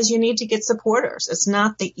is because you need to get supporters. It's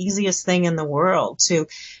not the easiest thing in the world to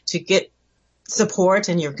get support,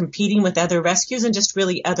 and you're competing with other rescues and just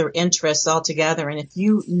really other interests altogether. And if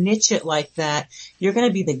you niche it like that, you're going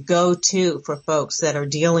to be the go-to for folks that are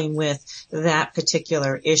dealing with that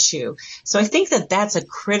particular issue. So I think that that's a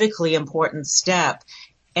critically important step.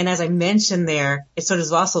 And as I mentioned there, it sort of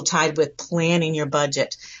is also tied with planning your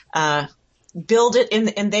budget. Build it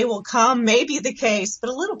and they will come, may be the case, but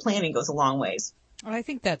a little planning goes a long ways. Well, I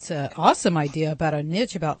think that's an awesome idea about a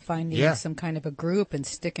niche, about finding some kind of a group and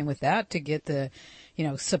sticking with that to get the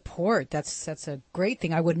support. That's a great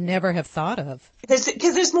thing I would never have thought of.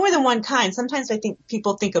 Because there's more than one kind. Sometimes I think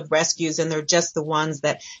people think of rescues and they're just the ones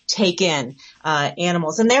that take in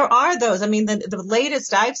animals. And there are those. I mean, the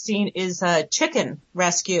latest I've seen is chicken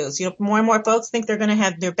rescues. More and more folks think they're going to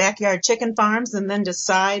have their backyard chicken farms and then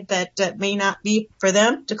decide that it may not be for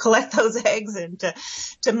them to collect those eggs and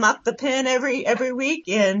to muck the pen every week.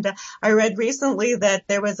 And I read recently that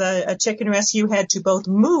there was a chicken rescue had to both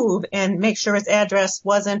move and make sure its address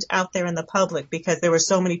wasn't out there in the public because there were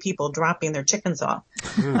so many people dropping their chickens off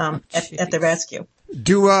at the rescue.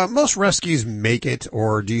 Do most rescues make it,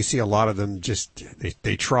 or do you see a lot of them just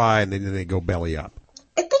they try and then they go belly up?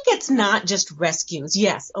 I think it's not just rescues.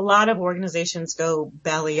 Yes, a lot of organizations go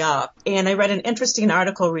belly up. And I read an interesting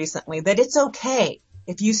article recently that it's okay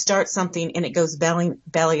if you start something and it goes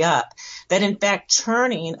belly up, that in fact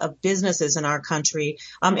churning of businesses in our country,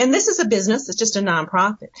 and this is a business, it's just a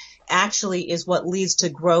nonprofit, actually is what leads to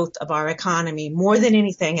growth of our economy more than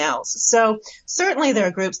anything else. So certainly there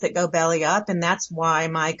are groups that go belly up, and that's why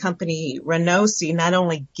my company Renosi not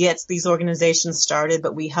only gets these organizations started,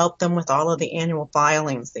 but we help them with all of the annual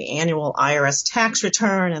filings, the annual IRS tax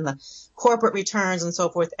return and the corporate returns and so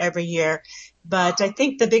forth every year. But I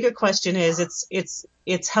think the bigger question is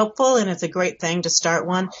it's helpful and it's a great thing to start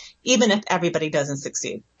one, even if everybody doesn't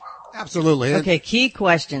succeed. Absolutely. Okay, key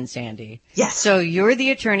question, Sandy. Yes. So you're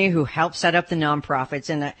the attorney who helped set up the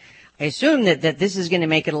nonprofits, and I assume that this is going to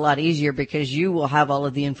make it a lot easier because you will have all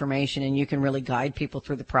of the information and you can really guide people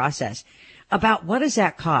through the process. About what does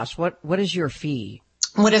that cost? What is your fee?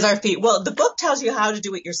 What is our fee? Well, the book tells you how to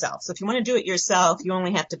do it yourself. So if you want to do it yourself, you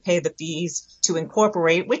only have to pay the fees to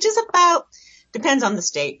incorporate, which is about, depends on the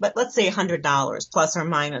state, but let's say $100 plus or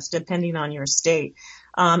minus, depending on your state.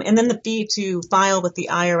 And then the fee to file with the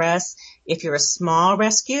IRS, if you're a small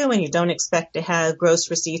rescue and you don't expect to have gross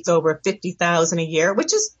receipts over $50,000 a year,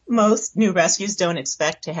 which is most new rescues don't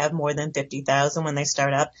expect to have more than $50,000 when they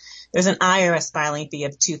start up, there's an IRS filing fee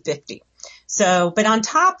of $250. So, but on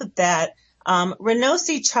top of that,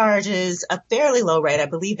 Renosi charges a fairly low rate. I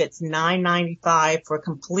believe it's $9.95 for a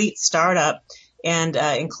complete startup and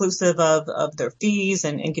inclusive of their fees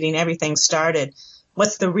and getting everything started.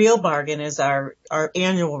 What's the real bargain is our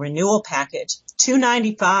annual renewal package,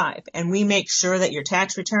 $295, and we make sure that your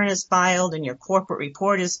tax return is filed and your corporate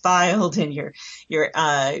report is filed and your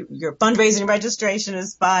fundraising registration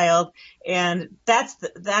is filed, and that's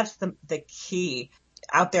the key.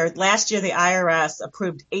 Out there, last year the IRS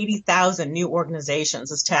approved 80,000 new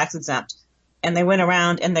organizations as tax exempt, and they went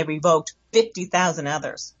around and they revoked 50,000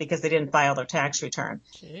 others because they didn't file their tax return.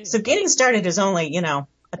 Jeez. So getting started is only,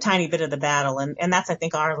 a tiny bit of the battle, and that's, I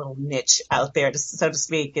think, our little niche out there, so to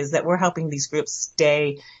speak, is that we're helping these groups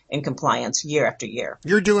stay in compliance year after year.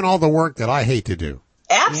 You're doing all the work that I hate to do.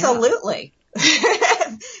 Absolutely.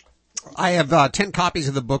 Yeah. I have 10 copies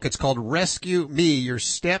of the book. It's called Rescue Me, Your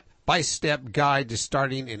Step-by-Step Guide to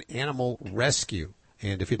Starting an Animal Rescue.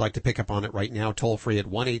 And if you'd like to pick up on it right now, toll free at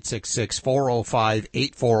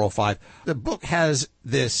 1-866-405-8405. The book has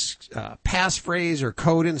this passphrase or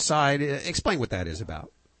code inside. Explain what that is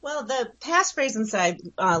about. Well, the passphrase inside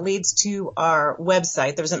leads to our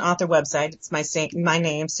website. There's an author website. It's my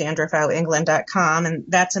name, SandraFowleEngland.com, and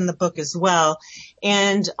that's in the book as well.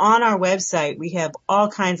 And on our website, we have all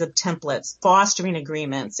kinds of templates, fostering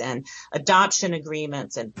agreements and adoption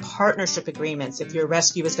agreements and partnership agreements if your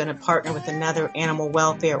rescue is going to partner with another animal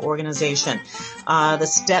welfare organization. The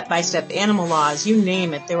step-by-step animal laws, you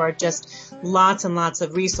name it. There are just lots and lots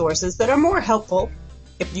of resources that are more helpful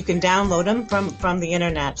if you can download them from the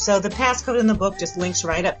internet. So the passcode in the book just links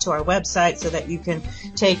right up to our website so that you can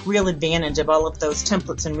take real advantage of all of those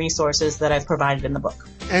templates and resources that I've provided in the book.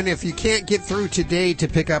 And if you can't get through today to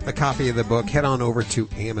pick up a copy of the book, head on over to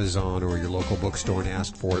Amazon or your local bookstore and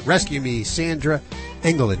ask for it. Rescue Me, Sandra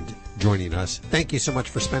England, joining us. Thank you so much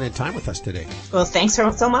for spending time with us today. Well, thanks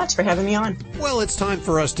so much for having me on. Well, it's time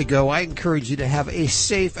for us to go. I encourage you to have a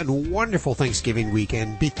safe and wonderful Thanksgiving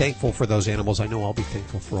weekend. Be thankful for those animals. I know I'll be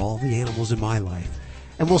thankful for all the animals in my life.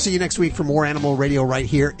 And we'll see you next week for more Animal Radio right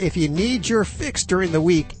here. If you need your fix during the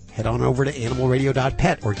week, head on over to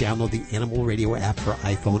animalradio.pet or download the Animal Radio app for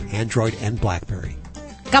iPhone, Android, and BlackBerry.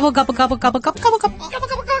 Gobble, gobble, gobble, gobble, gobble, gobble, gobble, gobble,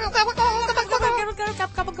 gobble, gobble,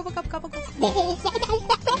 gobble, gobble, gobble.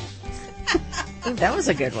 That was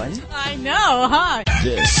a good one. I know, huh?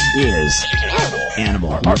 This is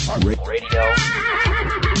Animal Radio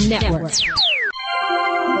Network.